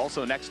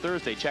 Also next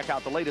Thursday, check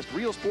out the latest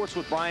Real Sports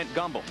with Bryant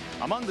Gumbel.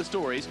 Among the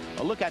stories,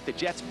 a look at the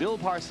Jets' Bill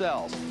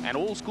Parcells, an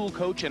old-school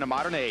coach in a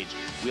modern age.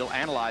 We'll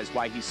analyze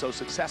why he's so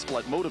successful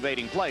at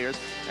motivating players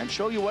and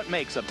show you what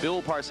makes a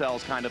Bill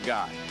Parcells kind of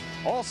guy.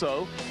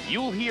 Also,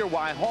 you'll hear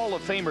why Hall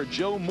of Famer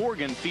Joe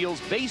Morgan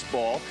feels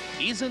baseball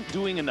isn't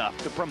doing enough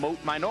to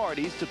promote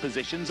minorities to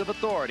positions of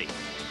authority.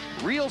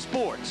 Real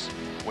Sports,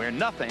 where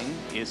nothing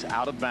is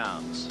out of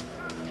bounds.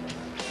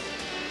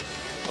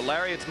 Well,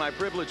 Larry, it's my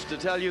privilege to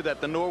tell you that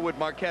the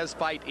Norwood-Marquez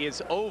fight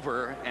is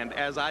over, and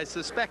as I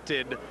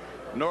suspected,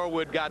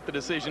 Norwood got the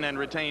decision and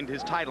retained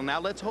his title.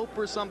 Now let's hope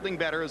for something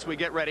better as we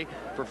get ready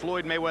for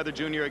Floyd Mayweather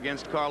Jr.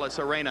 against Carlos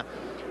Arena.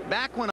 Back when